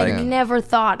 That's that like. I never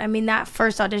thought. I mean, that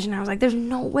first audition, I was like, "There's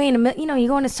no way in a million." You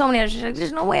go into so many auditions, like,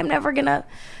 there's no way I'm never gonna.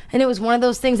 And it was one of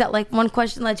those things that, like, one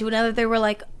question led to another. They were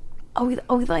like, "Oh, we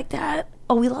like that.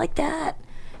 Oh, we like that."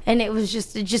 And it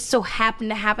just so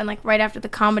happened to happen like right after the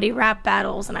comedy rap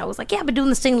battles, and I was like, "Yeah, I've been doing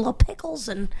this thing, Little Pickles,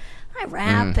 and I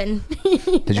rap." And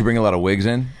Did you bring a lot of wigs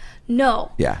in?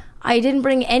 no, Yeah. I didn't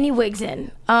bring any wigs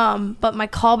in. But my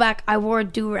callback, I wore a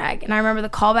do-rag. And I remember the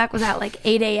callback was at like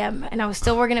 8 a.m. And I was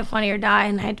still working at Funny or Die.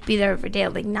 And I had to be there every day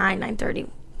at like 9, 9:30,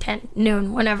 10,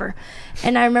 noon, whenever.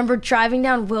 And I remember driving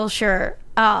down Wilshire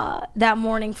that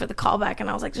morning for the callback. And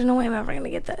I was like, there's no way I'm ever going to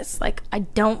get this. Like, I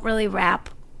don't really rap.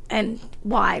 And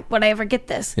why would I ever get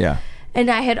this? Yeah. And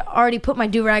I had already put my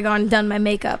do-rag on and done my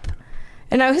makeup.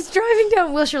 And I was driving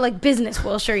down Wilshire, like business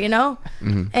Wilshire,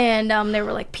 Mm-hmm. And there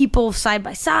were like people side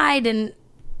by side, and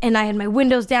I had my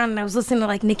windows down, and I was listening to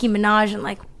like Nicki Minaj and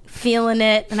like feeling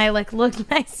it, and I like looked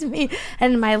next to me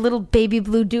and my little baby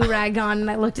blue do-rag on,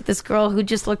 and I looked at this girl who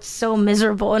just looked so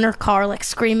miserable in her car, like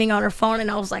screaming on her phone,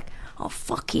 and I was like, oh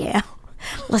fuck yeah.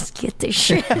 Let's get this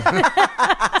shit.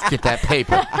 Let's get that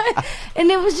paper. And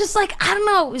it was just like, I don't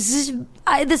know, it was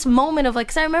just this moment of like,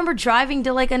 because I remember driving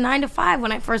to like a 9 to 5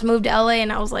 when I first moved to LA,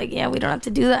 and I was like, yeah, we don't have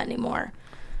to do that anymore.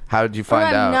 How did you Or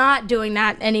find I'm out? not doing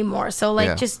that anymore. So like,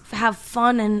 Yeah. just have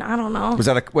fun, and I don't know. Was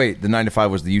that the 9 to 5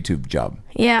 was the YouTube job?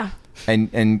 Yeah.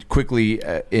 And quickly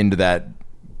into that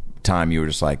time, you were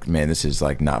just like, man, this is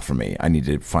like not for me. I need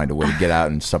to find a way to get out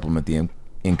and supplement the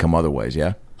income other ways,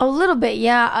 yeah? A little bit,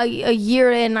 yeah. A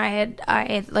year in, I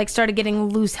had like started getting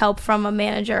loose help from a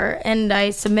manager, and I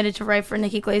submitted to write for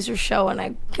Nikki Glazer's show, and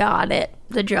I got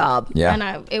the job. Yeah.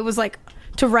 And it was like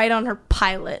to write on her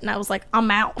pilot, and I was like,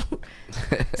 I'm out.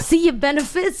 See you,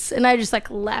 benefits. And I just like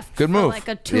left. Good move. For like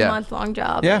a 2-month long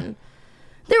job. Yeah. And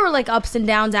there were like ups and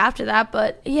downs after that,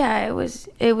 but yeah, it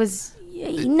was.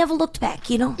 You never looked back,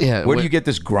 you know. Yeah. Where do you get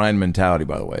this grind mentality,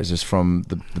 by the way? Is this from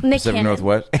the Nick Pacific Cannon.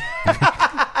 Northwest?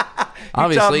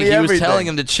 Obviously, me he was everything. telling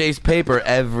him to chase paper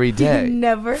every day.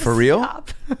 Never For real?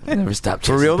 stop. Never stop For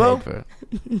chasing real, though? paper.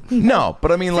 No,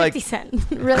 but I mean, like, 50 Cent.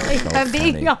 Really? I'm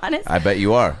being funny. honest. I bet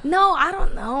you are. No, I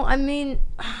don't know. I mean,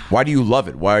 Why do you love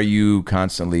it? Why are you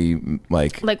constantly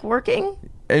like working.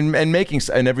 and making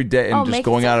and every day and Oh, just making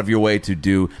going out stuff. of your way to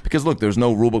do? Because look, there's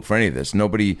no rule book for any of this.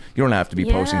 Nobody, you don't have to be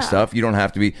posting Yeah. stuff. You don't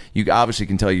have to be. You obviously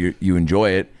can tell you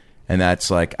enjoy it, and that's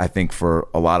like I think for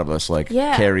a lot of us like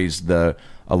Yeah. carries a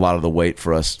lot of the weight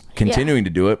for us continuing to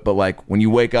do it. But like when you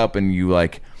wake up and you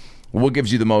like. What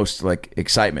gives you the most like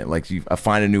excitement? Like you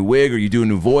find a new wig, or you do a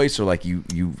new voice, or like you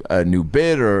a new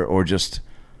bit, or just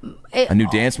a new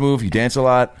dance move. You dance a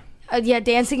lot. Yeah,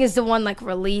 dancing is the one like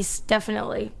release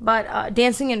definitely, but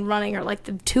dancing and running are like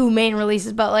the two main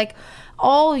releases. But like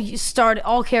all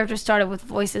characters started with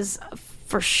voices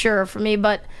for sure for me.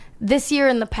 But this year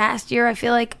and the past year, I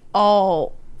feel like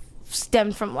all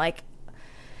stemmed from like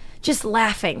just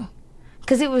laughing.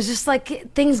 Because it was just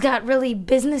like things got really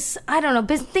business. I don't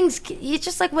know. Things. It's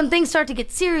just like when things start to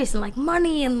get serious and like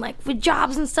money and like with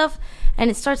jobs and stuff, and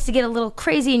it starts to get a little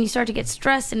crazy and you start to get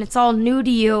stressed and it's all new to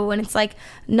you and it's like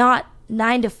not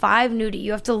 9 to 5 new to you.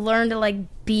 You have to learn to like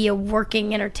be a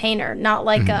working entertainer, not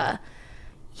like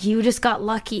you just got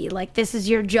lucky. Like this is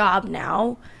your job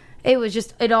now.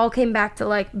 It all came back to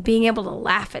like being able to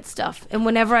laugh at stuff. And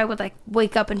whenever I would like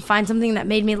wake up and find something that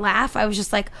made me laugh, I was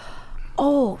just like,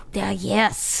 oh, yeah,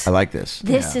 yes. I like this.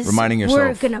 This Yeah. is reminding yourself.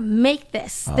 We're gonna make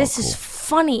this. This is cool.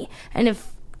 funny.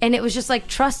 And it was just like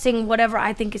trusting whatever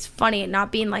I think is funny and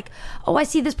not being like, oh, I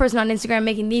see this person on Instagram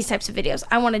making these types of videos.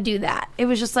 I want to do that. It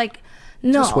was just like,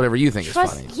 no, Just whatever you think is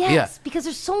trust, funny. Yes, Yeah. because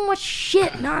there's so much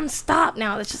shit nonstop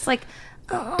now. It's just like,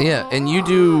 Yeah, and you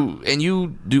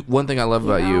do one thing I love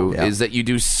about you Yeah. is that you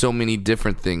do so many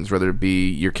different things, whether it be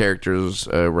your characters,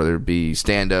 whether it be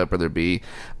stand up, whether it be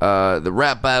the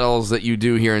rap battles that you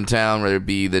do here in town, whether it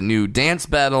be the new dance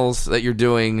battles that you're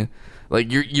doing.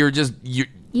 Like you're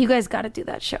you guys got to do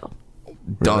that show,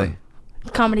 done.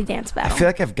 comedy dance battle. I feel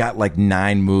like I've got like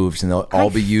 9 moves, and they'll all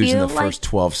be used in the feel like- first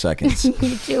 12 seconds.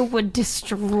 you two would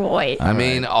destroy. I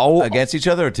mean, all Against each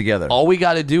other or together? all we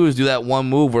got to do is do that one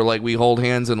move where like we hold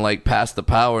hands and like pass the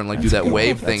power and like do that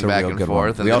wave That's thing a back real and good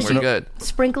forth, one. and We then also we're know- good.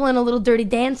 Sprinkle in a little dirty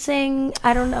dancing.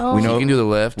 I don't know. We know- You can do the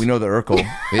lift. We know the Urkel.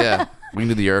 Yeah, we can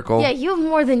do the Urkel. Yeah, you have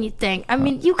more than you think. I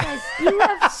mean, you guys, you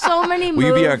have so many moves.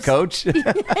 Will you be our coach?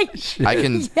 I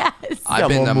can. Yes. I've got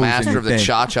been more the moves than master you of the think.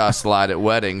 cha-cha slide at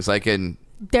weddings. I can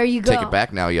There you go. take it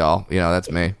back now, y'all. You know, that's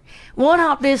me. One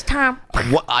hop this time.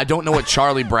 What, I don't know what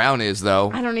Charlie Brown is, though.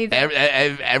 I don't either.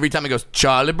 Every time it goes,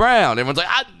 Charlie Brown, everyone's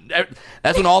like,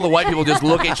 that's when all the white people just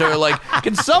look at each other like,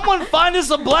 can someone find us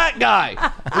a black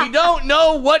guy? We don't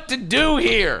know what to do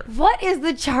here. What is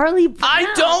the Charlie Brown?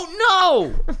 I don't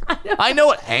know. I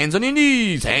know it. Hands on your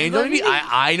knees. Hands on your knees.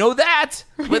 I know that.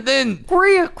 But then,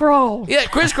 Crisscross. yeah,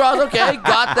 crisscross, okay,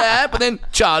 got that. But then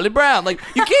Charlie Brown. Like,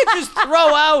 you can't just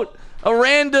throw out a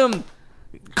random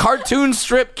cartoon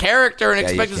strip character and Yeah,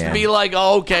 expect you us to can. be like,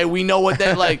 oh, okay, we know what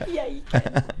they like. Yeah, you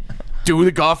can. Do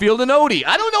the Garfield and Odie.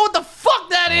 I don't know what the fuck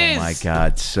that is. Oh my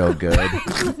God, so good.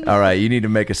 All right, you need to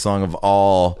make a song of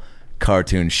all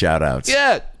cartoon shout-outs.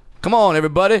 Yeah. Come on,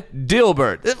 everybody.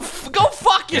 Dilbert. Go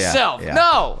fuck yourself. yeah.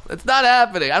 No, it's not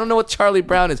happening. I don't know what Charlie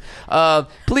Brown is.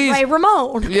 Please. Ray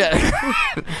Ramon.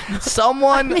 Yeah.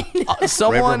 someone. Ray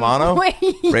Someone. Romano? Wait.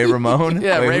 Ray Ramon?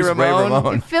 Yeah, Wait, Ray who's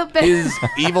Ramon. Feel bad. His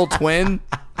evil twin.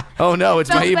 Oh, no, it's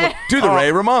my Felt evil. bad. Do the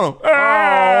Ray Romano.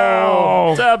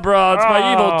 Oh, Deborah, it's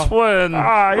my evil twin.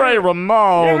 Ray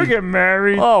Ramon. Never get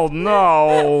married. Oh,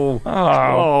 no.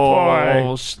 Oh,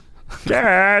 boy.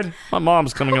 Dad. My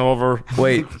mom's coming over.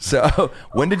 Wait, so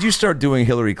when did you start doing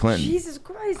Hillary Clinton? Jesus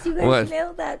Christ, you guys What?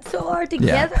 nailed that so hard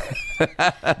together.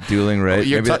 Dueling Ray?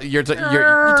 You're, Maybe you're talking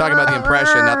about the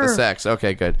impression, not the sex.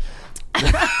 Okay, good.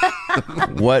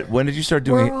 when did you start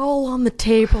We're doing all on the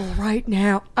table right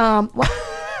now.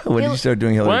 when did you start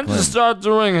doing Hillary When did you Clinton? start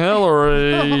doing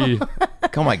Hillary?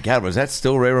 Oh my God, was that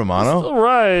still Ray Romano?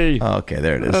 Ray. Oh, okay,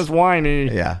 there it That's is.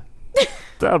 whiny. Yeah.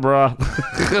 Deborah.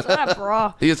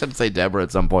 bro. You just have to say Deborah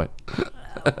at some point.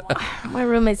 My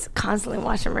roommate's constantly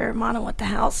watching Ray Romano at the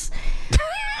house.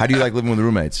 How do you like living with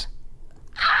roommates?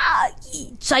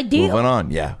 It's ideal. Moving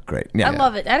on. Yeah, great. Yeah. I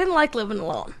love it. I didn't like living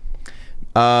alone.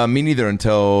 Me neither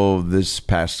until this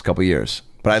past couple years.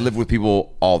 But I live with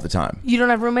people all the time. You don't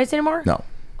have roommates anymore? No.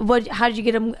 How did you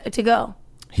get him to go?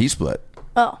 He split.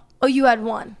 Oh, you had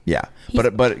one. Yeah,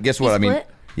 but guess what? he I mean, split?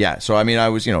 yeah. So I mean, I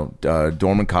was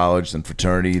dorm in college, then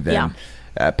fraternity, then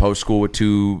post school with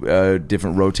two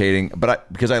different rotating.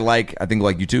 But because I think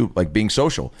like you too, like being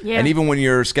social. Yeah. And even when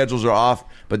your schedules are off,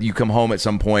 but you come home at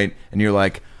some point and you're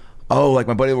like, oh, like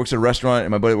my buddy works at a restaurant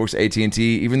and my buddy works at AT&T.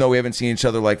 Even though we haven't seen each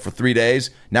other like for 3 days,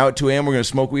 now at 2 a.m. we're gonna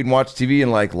smoke weed and watch TV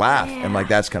and like laugh, and like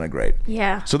that's kind of great.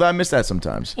 Yeah. So I miss that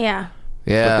sometimes. Yeah.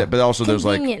 Yeah. But also there's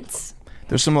like. Convenience.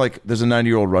 There's some there's a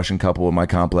 90-year-old Russian couple in my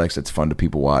complex that's fun to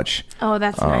people watch. Oh,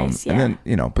 that's nice. Yeah. And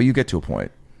then, but you get to a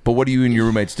point. But what do you and your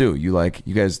roommates do? You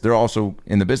guys, they're also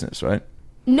in the business, right?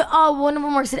 No, one of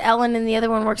them works at Ellen and the other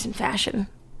one works in fashion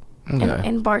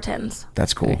and bartends.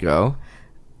 That's cool. There you go.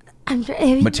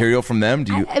 Material from them?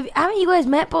 Do you? Haven't you guys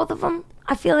met both of them?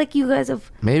 I feel like you guys have.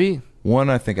 Maybe. One,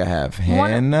 I think I have.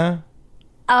 Hannah?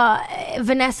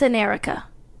 Vanessa and Erica.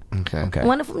 Okay.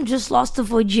 One of them just lost the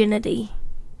virginity.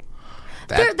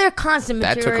 They're constant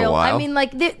that took a material. while. I mean,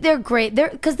 like they're great.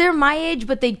 Because they're my age,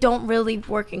 but they don't really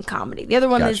work in comedy. The other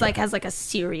one is Gotcha. has like a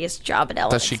serious job at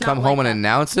Ellen. Does she It's come not home like and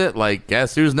announce it? Like,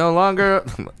 guess who's no longer?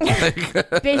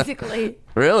 basically,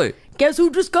 Really? guess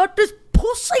who just got this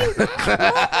pussy?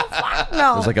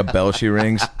 No. There's like a bell she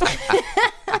rings.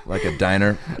 Like a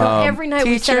diner. Every night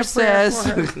we teacher say a prayer says-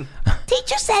 for her.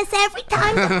 Teacher says every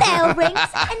time the bell rings,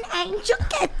 an angel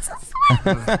gets a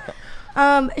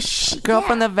sweat. Girl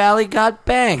from the valley got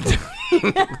banged.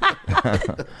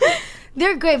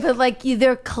 They're great, but like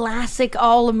they're classic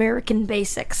all-American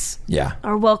basics. Yeah.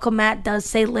 Our welcome mat does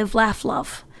say "Live, Laugh,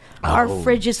 Love." Our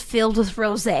fridge is filled with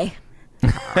rosé.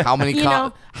 How many You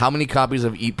know- how many copies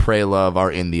of Eat, Pray, Love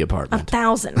are in the apartment?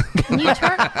 1,000. When you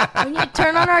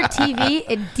turn on our TV,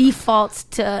 it defaults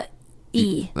to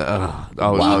E.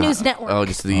 Oh, News Network. Oh,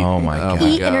 just the. Oh, my God.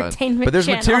 E God. Entertainment. But there's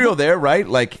Channel. material there, right?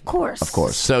 Like, Of course. Of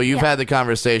course. So you've Yeah. had the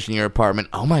conversation in your apartment.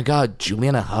 Oh my God,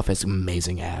 Juliana Huff has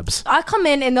amazing abs. I come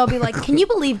in and they'll be like, "Can you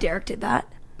believe Derek did that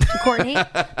to Courtney?"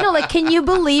 No, like, "Can you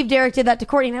believe Derek did that to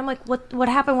Courtney?" And I'm like, "What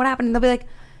happened? What happened?" And they'll be like,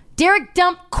 "Derek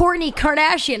dumped Kourtney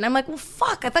Kardashian." I'm like, "Well,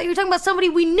 fuck! I thought you were talking about somebody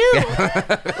we knew."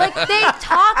 Like they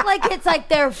talk like it's like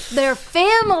their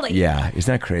family. Yeah.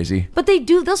 Isn't that crazy? But they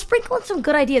do. They'll sprinkle in some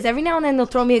good ideas every now and then. They'll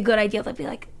throw me a good idea. They'll be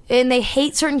like, and they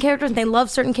hate certain characters and they love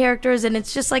certain characters, and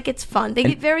it's just like it's fun. They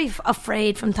get very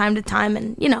afraid from time to time,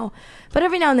 and But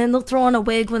every now and then they'll throw on a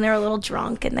wig when they're a little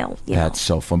drunk, and they'll. That's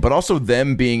so fun. But also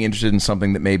them being interested in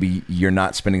something that maybe you're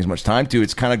not spending as much time to.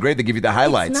 It's kind of great. They give you the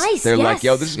highlights. nice, They're like, yes.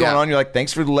 "Yo, this is going Yeah. on." You're like,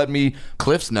 "Thanks for letting me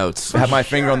Cliff's Notes. have my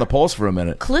finger on the pulse for a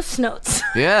minute." Cliff's Notes.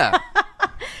 Yeah.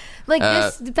 Like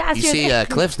this past You year. see,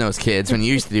 Cliff's Notes kids when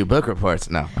you used to do book reports.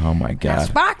 No. Oh my God.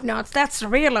 Spark Notes. That's the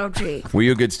real OG. Were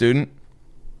you a good student?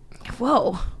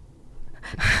 Whoa.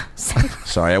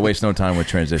 Sorry, I waste no time with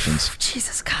transitions.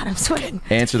 Jesus God, I'm sweating.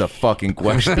 Answer the fucking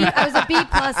question. I was a B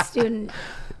plus student.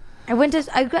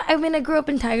 I grew up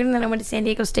in Tiger, and then I went to San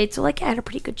Diego State, so like I had a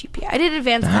pretty good GPA. I did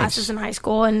advanced Nice. classes in high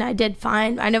school, and I did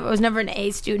fine. I was never an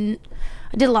A student.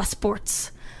 I did a lot of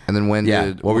sports, And then when Yeah.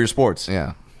 did What were your sports?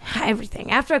 Yeah.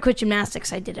 everything. After I quit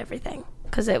gymnastics, I did everything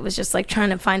because it was just like trying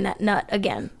to find that nut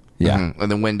again. Yeah.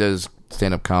 And then when does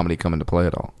stand-up comedy come into play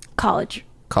at all? College.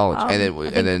 College. I and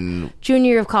think then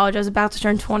Junior year of college, I was about to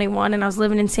turn 21, and I was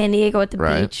living in San Diego at the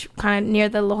Right. beach, kind of near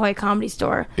the La Jolla Comedy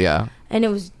Store. yeah. And it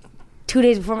was 2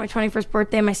 days before my 21st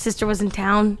birthday. My sister was in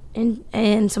town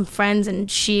and some friends, and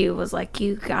she was like,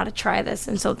 "You gotta try this."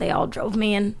 And so they all drove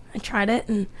me, and I tried it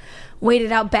and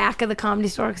waited out back of the Comedy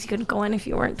Store because you couldn't go in if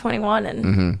you weren't 21.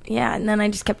 And yeah, and then I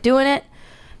just kept doing it.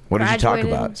 What did you talk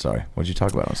Graduated. about? Sorry. What did you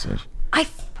talk about on stage?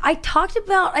 I talked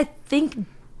about, I think,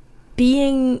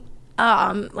 being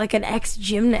like an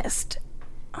ex-gymnast.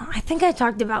 I think I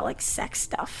talked about like sex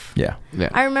stuff. Yeah. Yeah.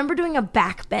 I remember doing a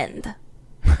back bend.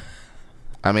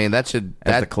 I mean, that should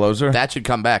As the closer? That should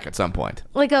come back at some point.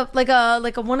 Like a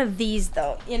one of these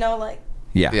though, like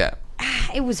Yeah. Yeah.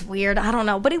 it was weird. I don't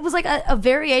know, but it was like a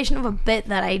variation of a bit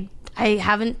that I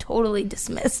haven't totally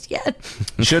dismissed yet.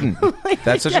 You shouldn't.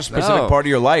 That's such a specific No. part of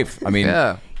your life. I mean,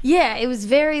 Yeah. Yeah, it was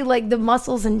very like the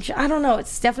muscles and I don't know.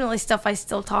 It's definitely stuff I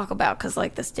still talk about because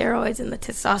like the steroids and the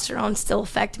testosterone still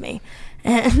affect me,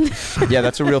 and yeah,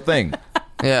 that's a real thing.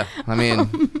 Yeah. I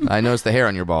mean, I noticed the hair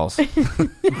on your balls.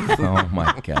 Oh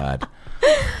my God.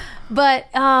 but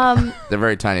They're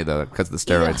very tiny though because of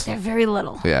the yeah, steroids. they're very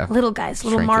little. Yeah. little guys,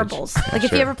 little Shrinkage. marbles. Like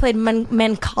if you Sure. ever played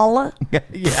Mancala.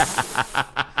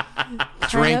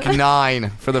 Drink 9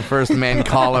 for the first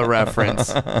Mancala reference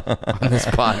on this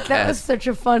podcast. That was such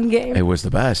a fun game. It was the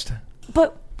best.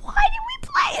 But why did we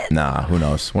play it? Nah, who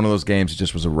knows? One of those games that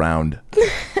just was around.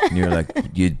 And you're like,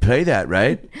 you'd play that,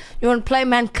 right? You want to play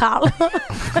Mancala?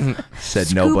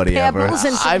 Said nobody ever. Pebbles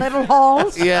into little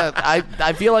holes. Yeah,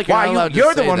 I feel like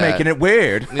You're the one making it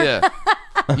weird. Yeah,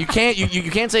 you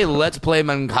can't say let's play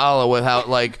Mancala without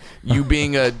like you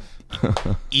being a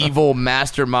evil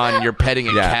mastermind and you're petting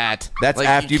a cat. That's like,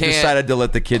 after you've can't- decided to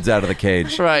let the kids out of the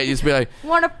cage. Right, you just be like,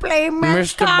 Want to play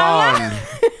Mr.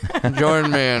 Mancala? Bond,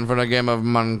 join me in for the game of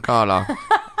Mancala.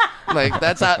 Like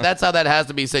that's how that has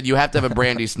to be said. You have to have a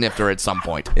brandy snifter at some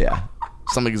point. Yeah.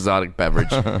 Some exotic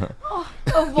beverage.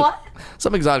 Of what?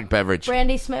 Some exotic beverage.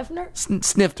 Brandy Smithner?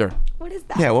 Snifter. What is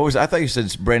that? Yeah, what was I thought you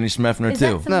said Brandy Smethner Is too.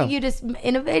 that something No. you just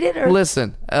innovated? Or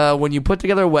Listen, when you put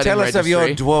together a wedding Tell us registry, of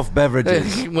your dwarf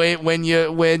beverages. when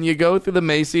you go through the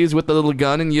Macy's with the little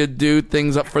gun and you do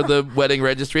things up for the wedding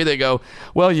registry, they go,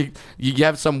 well, you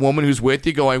have some woman who's with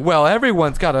you going, well,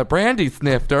 everyone's got a brandy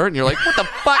snifter, and you're like, what the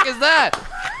fuck is that?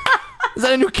 Is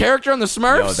that a new character on the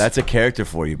Smurfs? No, that's a character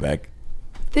for you, Beck.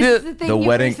 this is the thing The you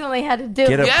wedding- recently had to do.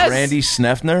 Get a Yes. Brandy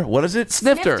Snefner. What is it?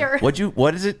 Snifter.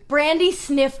 What is it? Brandy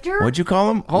Snifter? What'd you call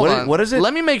him? Hold on. What is it?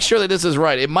 Let me make sure that this is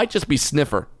right. It might just be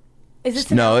sniffer. Is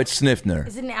this No, it's Snifner.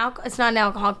 Is it an alcohol? It's not an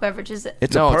alcoholic beverage, is it?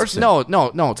 It's No, a it's, person.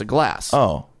 no, it's a glass.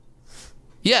 Oh.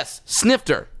 Yes,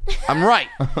 snifter. I'm right.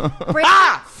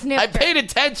 Brandy Snifter. I paid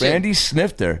attention. Brandy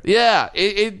Snifter. Yeah,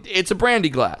 it's a brandy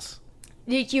glass.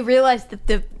 Did you realize that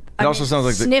the? It also sounds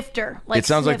like the- snifter. It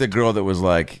sounds like the girl that was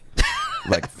like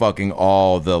fucking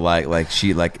all the like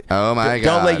she like. Oh my Don't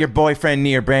God. let your boyfriend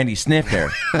near Brandy Snifter.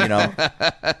 You know,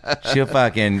 she'll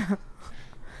fucking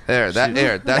That's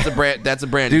a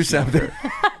brandy. do snifter. something.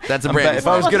 That's a brandy. If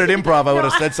I was good at improv, I would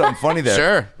have said something funny there.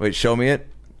 Sure. Wait, show me it.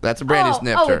 That's a brandy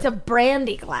snifter. Oh, it's a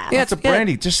brandy glass. Yeah, it's a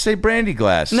brandy. Just say brandy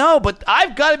glass. No, but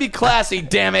I've got to be classy.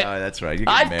 Damn it! Oh, that's right. You're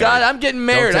getting married. I'm getting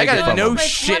married. I take it got from to know them. Like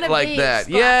shit one of like these that.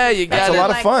 glasses. Yeah, you That's got a lot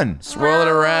to of like- fun. swirl it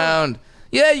around.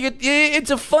 Yeah, it's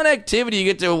a fun activity. You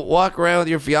get to walk around with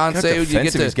your fiance. Look how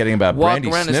defensive he's getting about walk brandy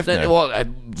around and snifter. Well,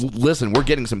 listen, we're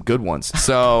getting some good ones.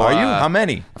 So Are you? How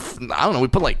many? I don't know. We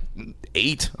put like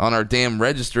 8 on our damn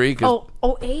registry. 'Cause-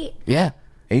 Oh, 8. yeah,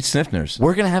 8 Sniffners.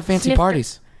 we're gonna have fancy Snifter.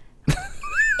 parties.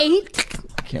 8?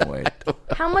 Can't wait.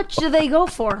 How much do they go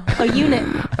for? A unit?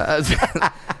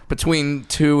 Between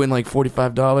 $2 and like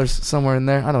 $45, somewhere in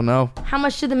there. I don't know. How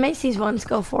much do the Macy's ones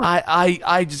go for?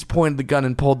 I just pointed the gun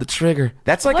and pulled the trigger.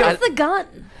 That's like What is the gun?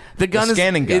 The gun The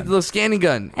scanning gun. is the scanning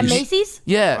gun. At Macy's?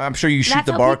 Yeah. I'm sure you shoot That's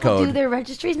the how people do barcode. their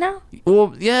registries now?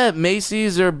 Well, yeah,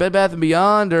 Macy's or Bed Bath and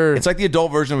Beyond or It's like the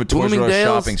adult version of a Toys R Us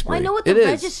Bloomingdale's. shopping spree. Well, I know what the It is.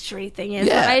 registry thing is,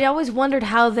 Yeah. but I'd always wondered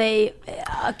how they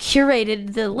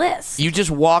curated the list. you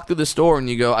just walk through the store and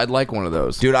you go, I'd like one of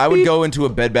those. Dude, I would go into a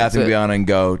Bed Bath and That's it. Beyond and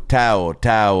go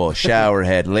towel, shower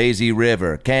head, lazy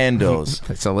river, candles,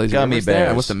 So lazy gummy River's there. I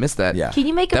bears. must have missed that. Yeah, Can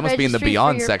you make a That must be in the registry for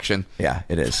Beyond your- section. yeah,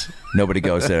 it is. Nobody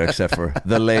goes there except for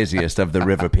the laziest of the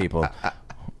river people.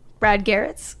 Brad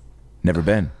Garrett's? Never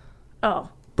been. Oh.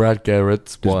 Brad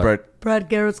Garrett's Does Brett- Brad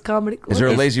Garrett's comedy club. is there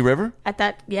a lazy river At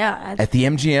that, yeah. at the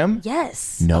MGM?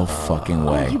 Yes. No fucking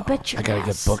Oh, way. you bet your I gotta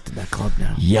ass. get booked in that club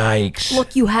now. Yikes.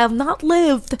 Look, you have not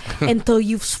lived until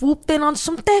you've swooped in on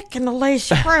some dick in the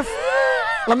lazy river.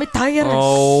 Let me tell you this.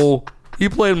 Oh, he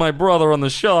played my brother on the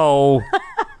show.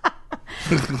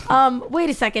 Wait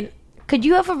a second. Could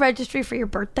you have a registry for your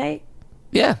birthday?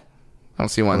 Yeah. I don't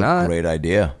see why not. Great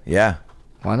idea. Yeah.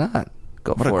 Why not?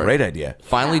 Go What a for great it. idea.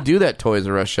 Finally do that Toys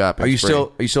R Us shopping. Are you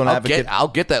spree. still an advocate? I'll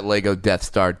get that Lego Death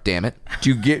Star, damn it. Do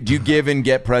you give and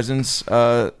get presents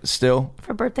still?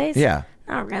 For birthdays? Yeah.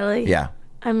 Not really. Yeah.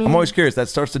 I mean, I'm always curious. That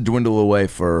starts to dwindle away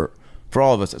for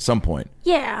all of us at some point.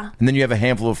 yeah. And then you have a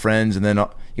handful of friends, and then you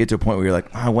get to a point where you're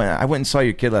like, I went and saw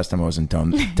your kid last time I was in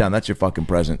town. That's your fucking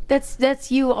present. That's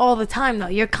you all the time though.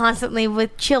 You're constantly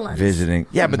with chillin'. Visiting.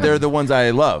 Yeah, but they're the ones I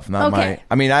love, not my. Okay.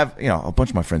 I mean, I've a bunch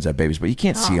of my friends have babies, but you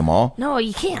can't see them all. No,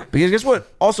 you can't. Because guess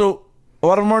what? Also, a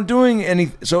lot of them aren't doing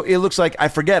any. So it looks like I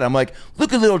forget. I'm like,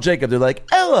 look at little Jacob. They're like,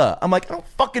 Ella. I'm like, I don't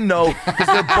fucking know because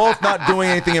they're both not doing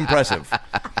anything impressive.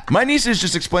 My niece is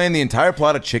just explaining the entire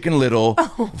plot of Chicken Little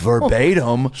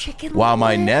verbatim Chicken while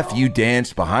my Little. nephew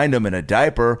danced behind him in a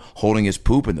diaper holding his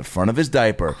poop in the front of his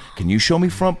diaper. Can you show me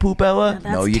front poop, Ella? that's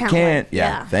No, you talent. can't.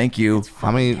 Yeah. Thank you.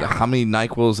 How many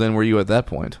NyQuils in were you at that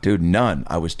point? Dude, none.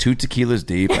 I was 2 tequilas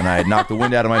deep, and I had knocked the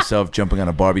wind out of myself jumping on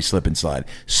a Barbie slip and slide.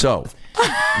 So,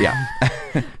 yeah.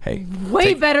 Hey,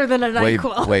 Way better than a way,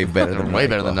 NyQuil. way better than Way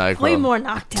better than NyQuil. Way more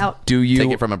knocked out. Do you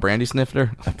Take it from a brandy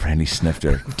snifter? a brandy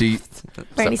snifter? Do you?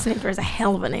 Brandy Snifter is a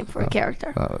hell of a name for a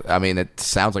character. I mean, it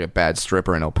sounds like a bad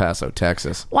stripper in El Paso,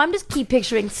 Texas. Well, I'm just keep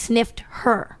picturing sniffed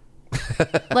her.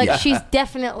 Like she's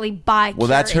definitely bi. Well,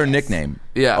 that's her nickname.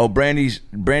 Yeah. Oh, Brandy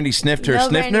sniffed her. No,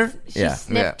 Sniffner? She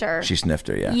sniffed her. She sniffed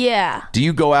her, yeah. Yeah. Do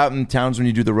you go out in towns when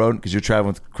you do the road? Because you're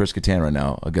traveling with Chris Kattan right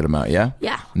now a good amount, yeah?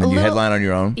 Yeah. And then A you little- headline on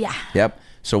your own? Yeah. Yep.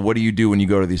 So what do you do when you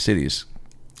go to these cities?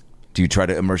 Do you try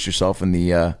to immerse yourself in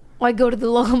the... Well, I go to the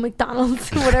local McDonald's,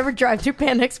 whatever drive-through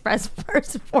Panda Express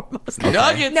first and foremost.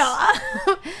 Nuggets. No,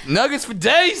 Nuggets for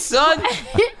days, son.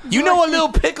 You know what Little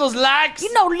Pickles likes?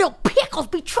 you know, little pickles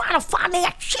be trying to find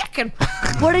that chicken.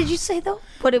 What did you say though?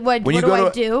 What do When you I go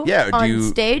to- do? yeah, do on you-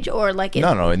 stage or like in,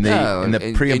 No, in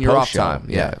the pre and in your post off show. time.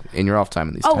 Yeah, in your off time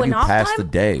in these Oh, times. in You off pass time? the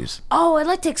days. Oh, I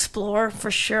like to explore for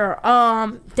sure.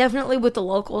 Definitely with the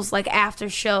locals, like after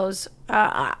shows,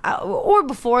 or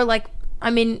before. Like, I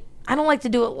mean, I don't like to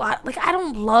do it a lot. Like, I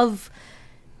don't love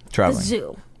the Traveling.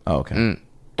 zoo Oh, okay.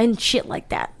 and shit like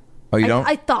that. Oh, you don't?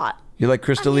 I thought. You like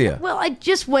Crystalia? Well, I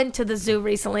just went to the zoo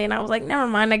recently, and I was like, never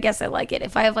mind. I guess I like it.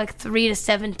 If I have like 3 to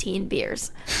 17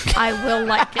 beers, I will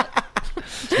like it.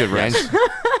 It's good range.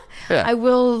 I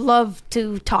will love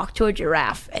to talk to a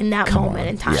giraffe in that moment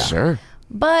in time. Sure.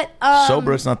 But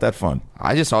Sober, it's not that fun.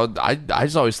 I just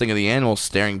always think of the animals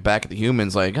staring back at the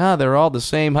humans like, they're all the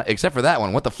same, except for that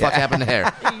one. What the fuck happened to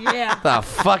hair? yeah, The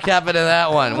fuck happened to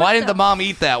that one? Why didn't the mom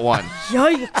eat that one?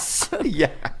 yikes. Yeah.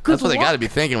 That's what they luck. got to be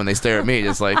thinking when they stare at me.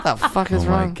 Just like, the fuck is Oh,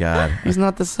 my wrong? God. He's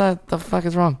not the side. The fuck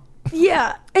is wrong?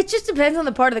 Yeah, it just depends on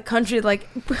the part of the country. Like,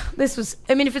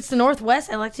 I mean, if it's the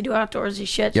Northwest, I like to do outdoorsy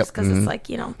shit just because it's like,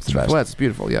 It's the best. Well, it's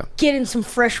beautiful, yeah. get in some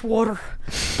fresh water.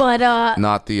 But,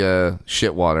 Not the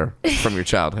shit water from your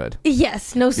childhood.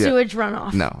 yes, no sewage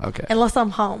runoff. No, okay. Unless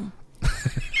I'm home.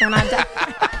 then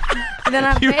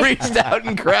I You bake, reached out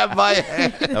and grabbed my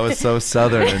hand. That was so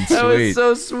southern and That was sweet.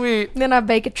 so sweet. then I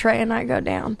bake a tray and I go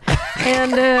down.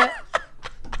 And,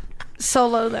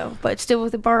 solo though, but still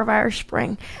with a bar of Irish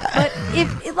Spring. But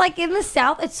if like in the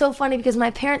South, it's so funny because my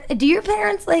parents. Do your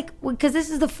parents like? Because this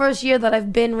is the first year that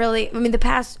I've been really. I mean, the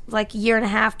past like year and a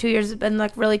half, 2 years, have been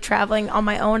like really traveling on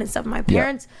my own and stuff. My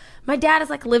parents. My dad has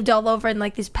like lived all over, and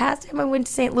like this past time I went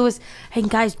to St. Louis. And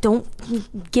guys,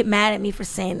 don't get mad at me for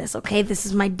saying this, okay? This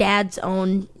is my dad's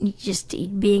own, just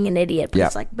being an idiot. But Yeah.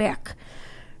 it's like, Beck,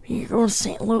 you're going to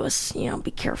St. Louis, be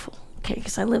careful, okay?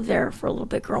 Because I lived there for a little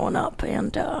bit growing up,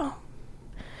 and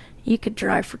you could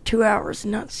drive for 2 hours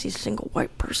and not see a single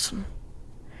white person.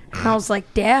 And I was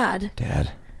like, Dad,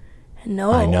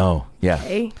 no. I know. Yeah.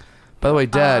 Okay? By the way,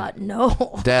 Dad,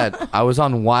 No. Dad, I was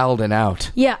on Wild and Out.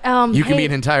 Yeah. You can hey, be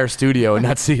an entire studio and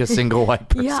not see a single white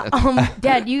person. Yeah.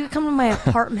 Dad, you could come to my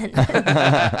apartment,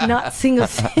 not see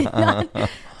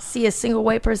a single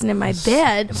white person in my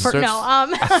bed.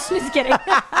 I'm just kidding.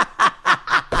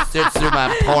 Search through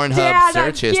my Pornhub Dad,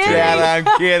 search I'm history. kidding. Dad,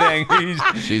 I'm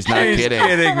kidding. She's not kidding.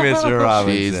 kidding, Mr.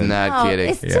 Robinson. She's not Oh, kidding.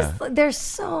 it's just they're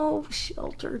so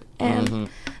sheltered and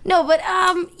no, but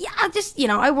I just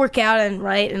I work out and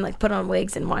write and like put on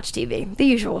wigs and watch TV, the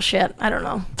usual shit. I don't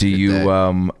know. Do you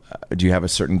day. do you have a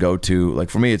certain go-to? Like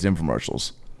for me, it's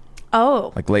infomercials.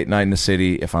 Oh, Like late night in the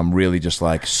city. If I'm really just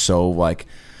like so like,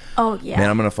 oh yeah. man,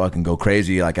 I'm gonna fucking go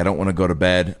crazy. Like I don't want to go to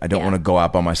bed. I don't Yeah. want to go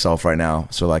out by myself right now.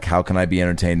 So like, how can I be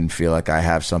entertained and feel like I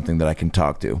have something that I can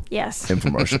talk to? Yes,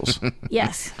 Infomercials.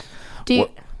 yes. Do you?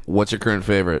 What's your current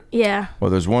favorite? Yeah. Well,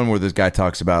 there's one where this guy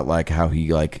talks about like how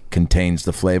he like contains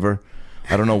the flavor.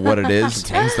 I don't know what it is,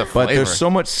 Contains the but flavor. there's so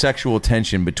much sexual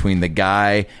tension between the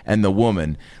guy and the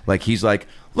woman. Like he's like,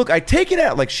 look, I take it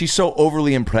out. Like she's so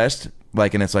overly impressed.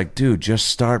 Like, and it's like, dude, just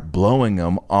start blowing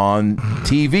them on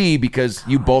TV because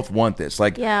you both want this.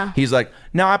 Like, Yeah. he's like,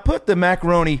 now I put the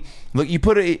macaroni. Look, you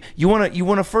put it. You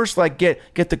wanna first like get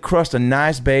the crust a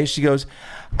nice base. She goes,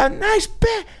 a nice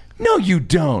base. No, you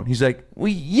don't. He's like,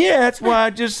 well, yeah, that's why I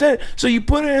just said it. So you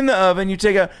put it in the oven. You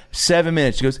take out 7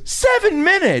 minutes. She goes, 7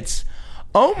 minutes.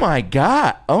 Oh my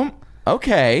God.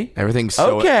 Okay. Everything's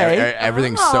so okay.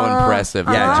 everything's so impressive.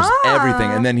 Yeah, just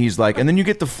everything. And then he's like, and then you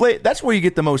get the flavor. That's where you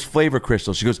get the most flavor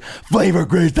crystals. She goes, flavor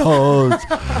crystals.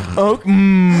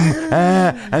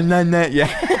 And then that, yeah.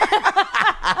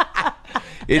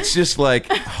 It's just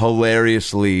like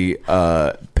hilariously,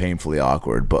 painfully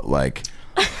awkward, but like,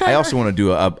 I also want to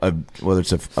do a whether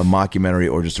it's a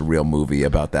mockumentary or just a real movie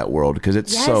about that world because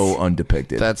it's so Yes.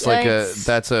 undepicted. That's Yes.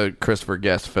 that's a Christopher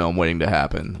Guest film waiting to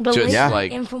happen. The Just late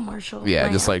like infomercial. yeah,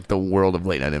 land. just like the world of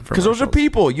late night infomercials. because those are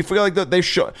people. You feel like they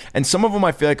show, and some of them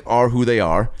I feel like are who they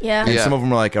are. Yeah. And Yeah. some of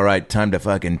them are like, all right, time to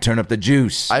fucking turn up the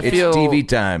juice. It's TV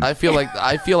time. I feel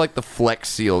like the Flex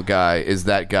Seal guy is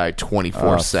that guy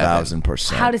 24/7.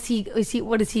 1,000%. How does he?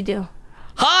 What does he do?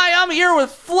 Hi, I'm here with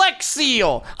Flex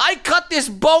Seal. I cut this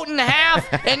boat in half,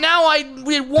 and now I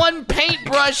with one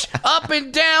paintbrush up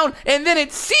and down, and then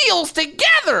it seals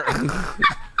together.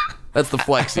 That's the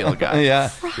Flex Seal guy. Yeah.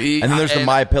 And then there's the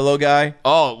My Pillow guy.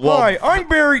 Oh well. Hi, I'm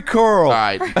Barry Curl. All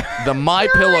right. The My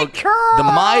Pillow.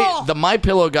 The My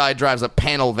Pillow guy drives a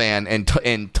panel van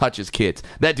and touches kids.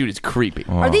 That dude is creepy.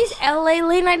 Are these LA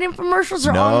late night infomercials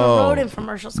or No. on the road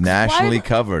infomercials? 'Cause Nationally why-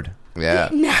 covered. Yeah.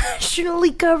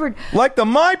 Nationally covered. Like the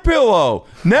My Pillow,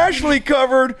 nationally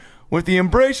covered with the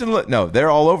embrace and no, they're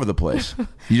all over the place.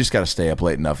 You just got to stay up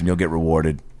late enough, and you'll get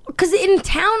rewarded. Because in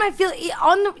town, I feel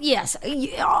on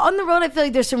the road, I feel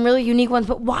like there's some really unique ones.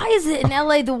 But why is it in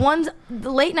LA the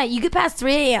late night? You get past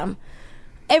 3 a.m.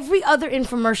 Every other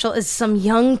infomercial is some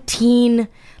young teen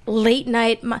late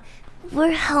night.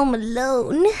 We're home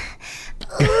alone.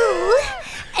 Ooh,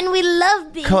 and we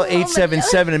love being Call home alone.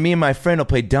 877, and me and my friend will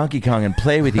play Donkey Kong and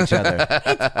play with each other.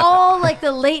 It's all like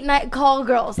the late night call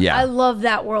girls. Yeah. I love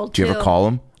that world Do too. you ever call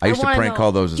them? I used to wanna prank know.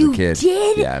 call those as You a kid.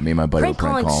 did? Yeah, me and my buddy would Prank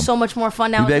prank call calling's them. so much more fun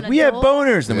now. We'd be as like, an we have adult.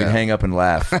 boners. Then we'd hang up and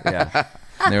laugh. Yeah.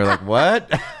 And they were like,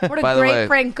 what? What a By the great way-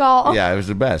 prank call. Yeah, it was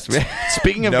the best.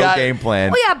 Speaking of no guys, game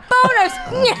plan. We have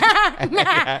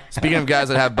boners. speaking of guys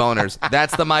that have boners,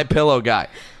 that's the My Pillow guy.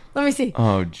 Let me see.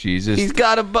 Oh, Jesus. He's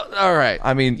got a. All right.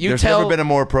 I mean, there's never been a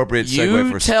more appropriate segue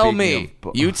for speaking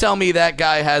of... You tell me that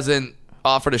guy hasn't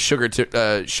offered a sugar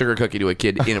cookie to a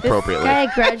kid inappropriately. Guy Would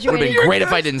have been graduated. great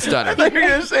if I didn't stutter. You're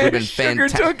going to say Would've been sugar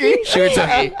fantastic. tookie? Sugar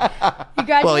cookie. You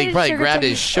graduated Well, he probably sugar grabbed cookie.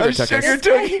 his sugar A cookie. sugar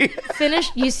cookie.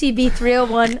 Finished UCB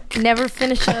 301. Never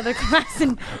finished another class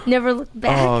and never looked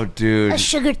back. Oh, dude. A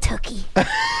sugar tookie. What's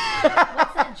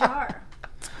that jar?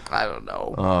 I don't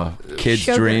know. Kids'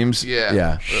 Sugar. dreams. Yeah.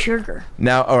 Yeah. Sugar.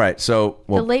 Now, all right. So,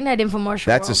 The well, late night infomercial.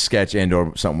 that's a world. sketch and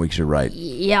or something we should write,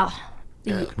 Yeah.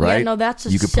 right? Yeah, no, that's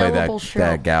a you could play sellable that show.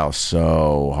 that gal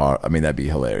so hard. I mean, that'd be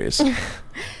hilarious.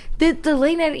 The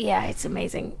late night, yeah, it's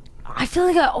amazing. I feel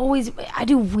like I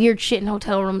do weird shit in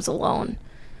hotel rooms alone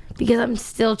because I'm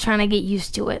still trying to get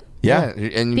used to it. Yeah.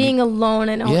 and Being alone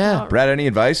in a hotel room. Brad, any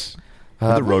advice?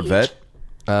 You're the road vet.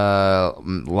 a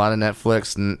lot of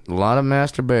Netflix and a lot of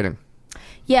masturbating.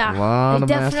 Yeah. A lot of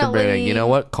definitely, masturbating. You know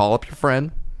what? Call up your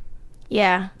friend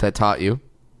Yeah. that taught you.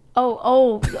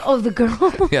 Oh, the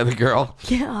girl. Yeah, the girl.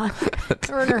 Yeah.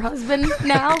 Her and her husband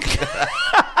now.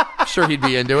 I'm sure he'd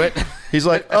be into it. He's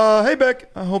like, hey, Beck.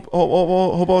 I hope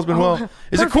all's been well.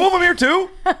 Is it cool if I'm here too?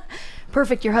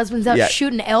 Perfect. Your husband's out Yeah.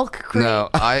 shooting elk. Great. No,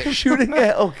 Shooting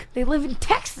elk. They live in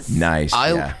Texas. Nice.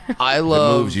 yeah. I The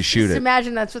love moves you shoot Just it.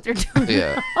 imagine that's what they're doing.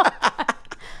 Yeah.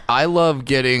 I love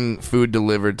getting food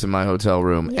delivered to my hotel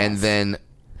room and Yes. then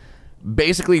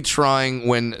basically trying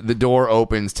when the door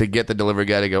opens to get the delivery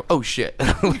guy to go, oh shit.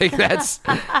 Like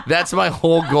that's my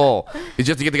whole goal. Is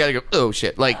just to get the guy to go, oh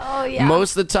shit. Like Oh, yeah.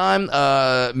 most of the time,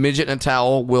 midget in a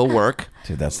towel will work.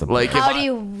 Dude, that's the Like How if do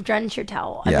you drench your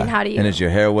towel? yeah. I mean, how do you? And is your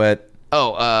hair wet?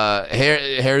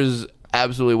 hair's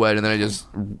absolutely wet and then I just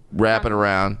wrap it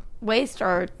around waist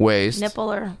or waist.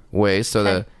 nipple or Waist, so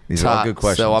the These are all top, good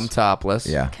questions. so I'm topless.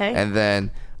 Yeah. Okay. And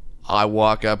then I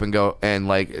walk up and go, and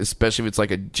like, especially if it's like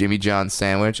a Jimmy John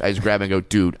sandwich, I just grab it and go,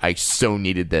 dude, I so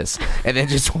needed this. And then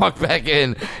just walk back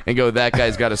in and go, that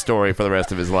guy's got a story for the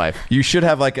rest of his life. You should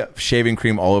have like a shaving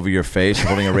cream all over your face,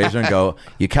 holding a razor, and go,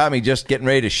 you caught me just getting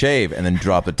ready to shave, and then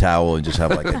drop the towel and just have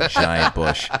like a giant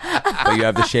bush. But you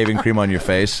have the shaving cream on your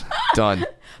face. Done.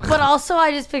 But also,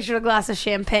 I just pictured a glass of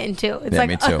champagne too. It's Yeah, like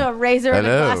me too. a razor and a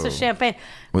Hello. glass of champagne.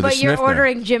 With a but you're sniff there.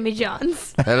 ordering Jimmy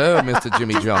John's. Hello, Mr.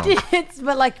 Jimmy John.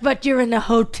 but you're in a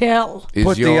hotel.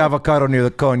 Is your, avocado near the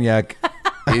cognac.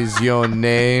 is your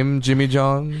name Jimmy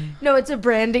John? No, it's a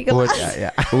brandy glass. What,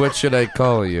 Yeah. what should I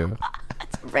call you?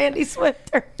 Brandy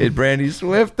Swifter. It's Brandy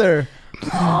Swifter. Oh,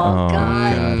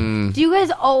 God. Do you guys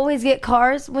always get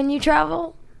cars when you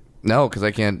travel? No, because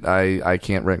I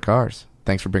can't rent cars.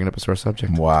 Thanks for bringing up a sore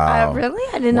subject. Wow. Really?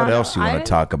 I did not What know. else you I want to didn't-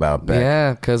 talk about, Beck?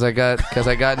 Yeah, because I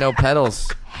got no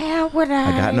pedals. How would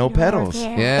I? got no know pedals.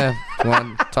 that? Yeah, you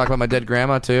want to talk about my dead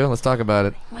grandma too? Let's talk about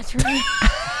it. What's her name?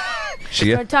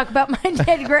 She, Want to talk about my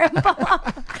dead grandpa?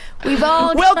 We've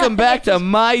all Welcome done back it. to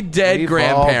my dead we've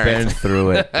all been grandparents.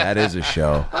 through it. That is a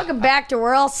show. Welcome back to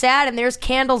We're All Sad and there's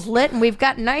candles lit and we've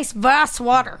got nice Voss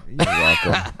water. You're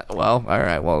welcome. Well, all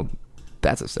right. Well,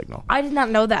 that's a signal. I did not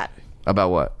know that.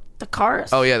 About what? The cars.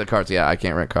 Oh yeah, the cars. Yeah, I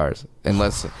can't rent cars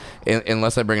unless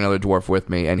I bring another dwarf with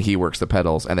me and he works the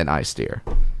pedals and then I steer.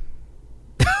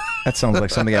 That sounds like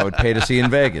something I would pay to see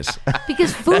in Vegas.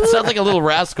 Because food. That sounds like a Little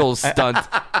Rascals stunt.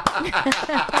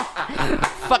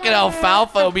 Fucking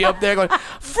Alfalfa will be up there going,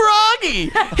 Froggy,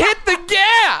 hit the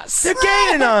gas. They're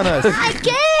gaining on us. I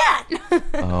can't.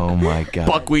 Oh my god,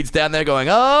 Buckwheat's down there going,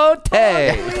 oh,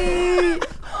 Tay.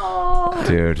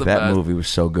 dude, that best. movie was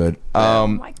so good.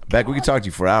 my Beck, we could talk to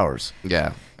you for hours.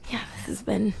 Yeah. Yeah, this has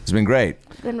been It's been great.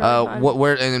 really fun.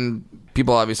 Where and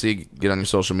people obviously get on your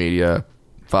social media.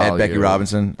 Follow At Becky you.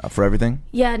 Robinson for everything.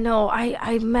 Yeah, no,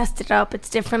 I messed it up. It's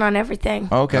different on everything.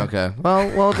 Okay. Okay.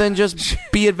 Well, then just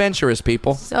be adventurous,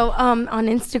 people. So on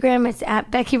Instagram, it's at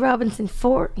Becky Robinson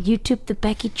 4. YouTube, the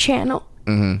Becky channel.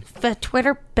 For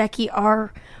Twitter, Becky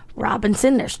R.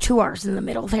 Robinson. There's 2 R's in the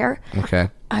middle there. Okay.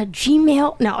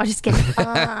 Gmail. No, I'm just kidding.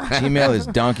 Gmail is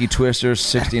Donkey Twister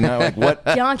 69. Like what?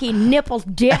 Donkey nipples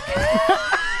dick.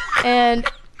 And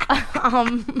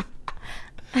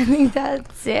I think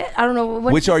that's it. I don't know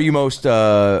what. Which are you most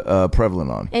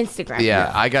prevalent on? Instagram.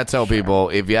 Yeah, I got to tell people,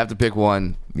 if you have to pick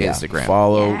one, Instagram.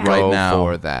 Follow Yeah. right Go now.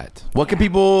 for that. What can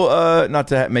people, not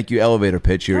to make you elevator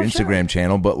pitch your Oh, sure. Instagram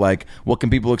channel, but like, what can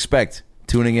people expect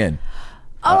tuning in?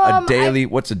 A daily,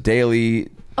 what's a daily?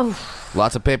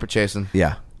 Lots of paper chasing.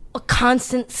 Yeah. A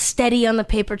constant steady on the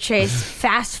paper chase,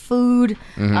 fast food,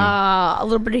 a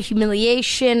little bit of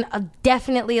humiliation,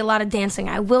 definitely a lot of dancing.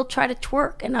 I will try to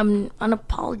twerk, and I'm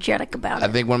unapologetic about I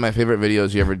it. think one of my favorite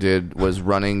videos you ever did was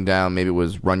running down, maybe it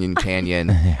was Runyon Canyon,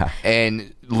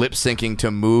 and lip syncing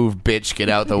to Move, Bitch, Get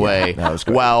Out the Way, That was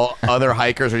great. while other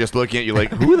hikers are just looking at you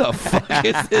like, who the fuck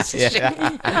is this shit?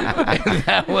 And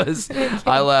that was,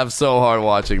 I laughed so hard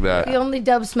watching that. The only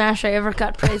dub smash I ever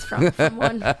got praise from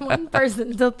one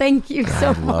person. So thank you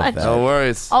so much. that. No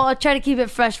worries. I'll try to keep it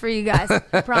fresh for you guys. I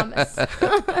promise. Thank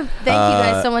you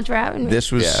guys so much for having me.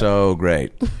 This was Yeah. so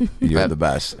great. You're the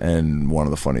best and one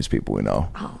of the funniest people we know.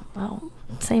 Oh, well,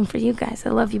 same for you guys. I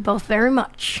love you both very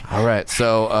much. All right,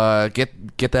 so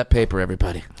get that paper,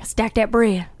 everybody. Stack that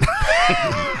bread.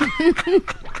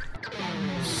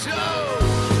 So,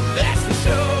 that's the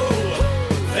show.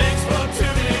 Thanks for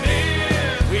tuning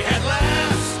in. We had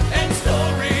laughs and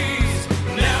stories.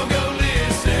 Now go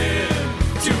listen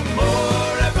to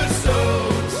more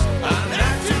episodes on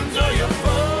iTunes or your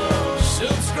phone.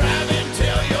 Subscribe and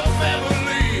tell your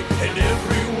family and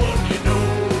everyone you know.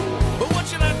 But what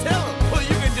should I tell them? Well,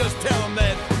 you can just tell them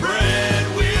that Brad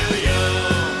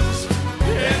Williams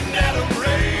and Adam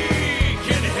Ray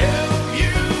can help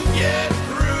you get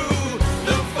through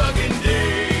the fucking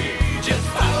day. Just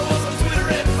follow us on Twitter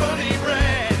at Funny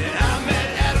Brad, and I'm at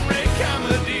Adam Ray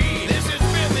Comedy. This has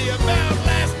been the About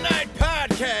Last Night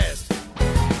podcast.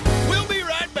 We'll be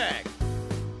right back.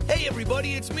 Hey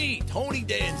everybody, it's me, Tony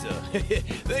Danza.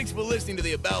 Thanks for listening to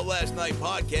the About Last Night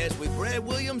podcast with Brad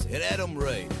Williams and Adam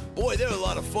Ray. Boy, they're a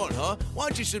lot of fun, huh? Why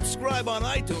don't you subscribe on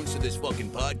iTunes to this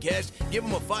fucking podcast? Give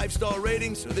them a 5-star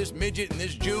rating so this midget and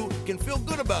this Jew can feel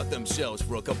good about themselves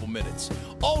for a couple minutes.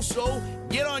 Also,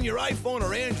 get on your iPhone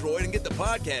or Android and get the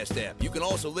podcast app. You can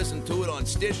also listen to it on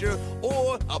Stitcher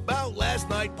or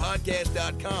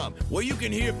AboutLastNightPodcast.com, where you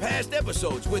can hear past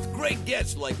episodes with great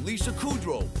guests like Lisa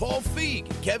Kudrow, Paul Feig,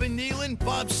 Kevin Nealon,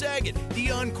 Bob Saget,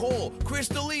 Dion Cole, Chris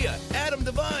D'Elia, Adam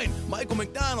Devine, Michael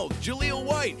McDonald, Jaleel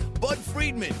White, Bud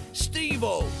Friedman,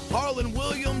 Steve-O, Harlan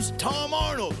Williams, Tom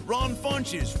Arnold, Ron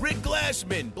Funches, Rick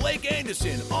Glassman, Blake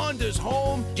Anderson, Anders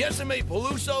Holm, Jessime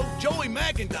Peluso, Joey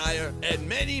McIntyre, and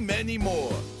many, many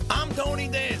more. I'm Tony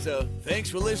Danza. Thanks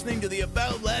for listening to the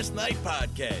About Last Night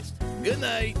podcast. Good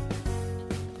night.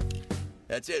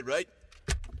 That's it, right?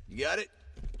 You got it?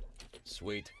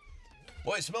 Sweet.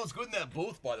 Boy, it smells good in that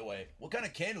booth, by the way. What kind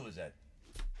of candle is that?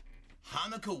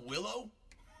 Hanukkah willow?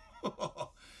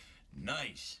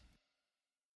 Nice.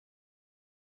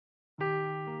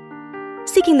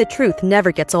 Seeking the truth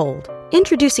never gets old.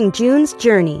 Introducing June's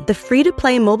Journey, the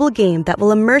free-to-play mobile game that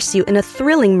will immerse you in a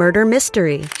thrilling murder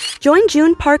mystery. Join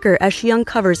June Parker as she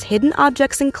uncovers hidden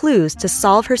objects and clues to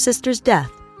solve her sister's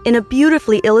death in a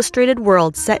beautifully illustrated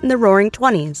world set in the Roaring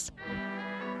 '20s.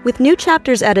 With new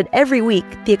chapters added every week,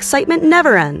 the excitement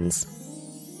never ends.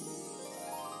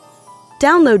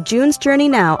 Download June's Journey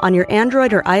now on your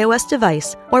Android or iOS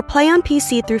device, or play on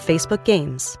PC through Facebook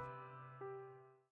Games.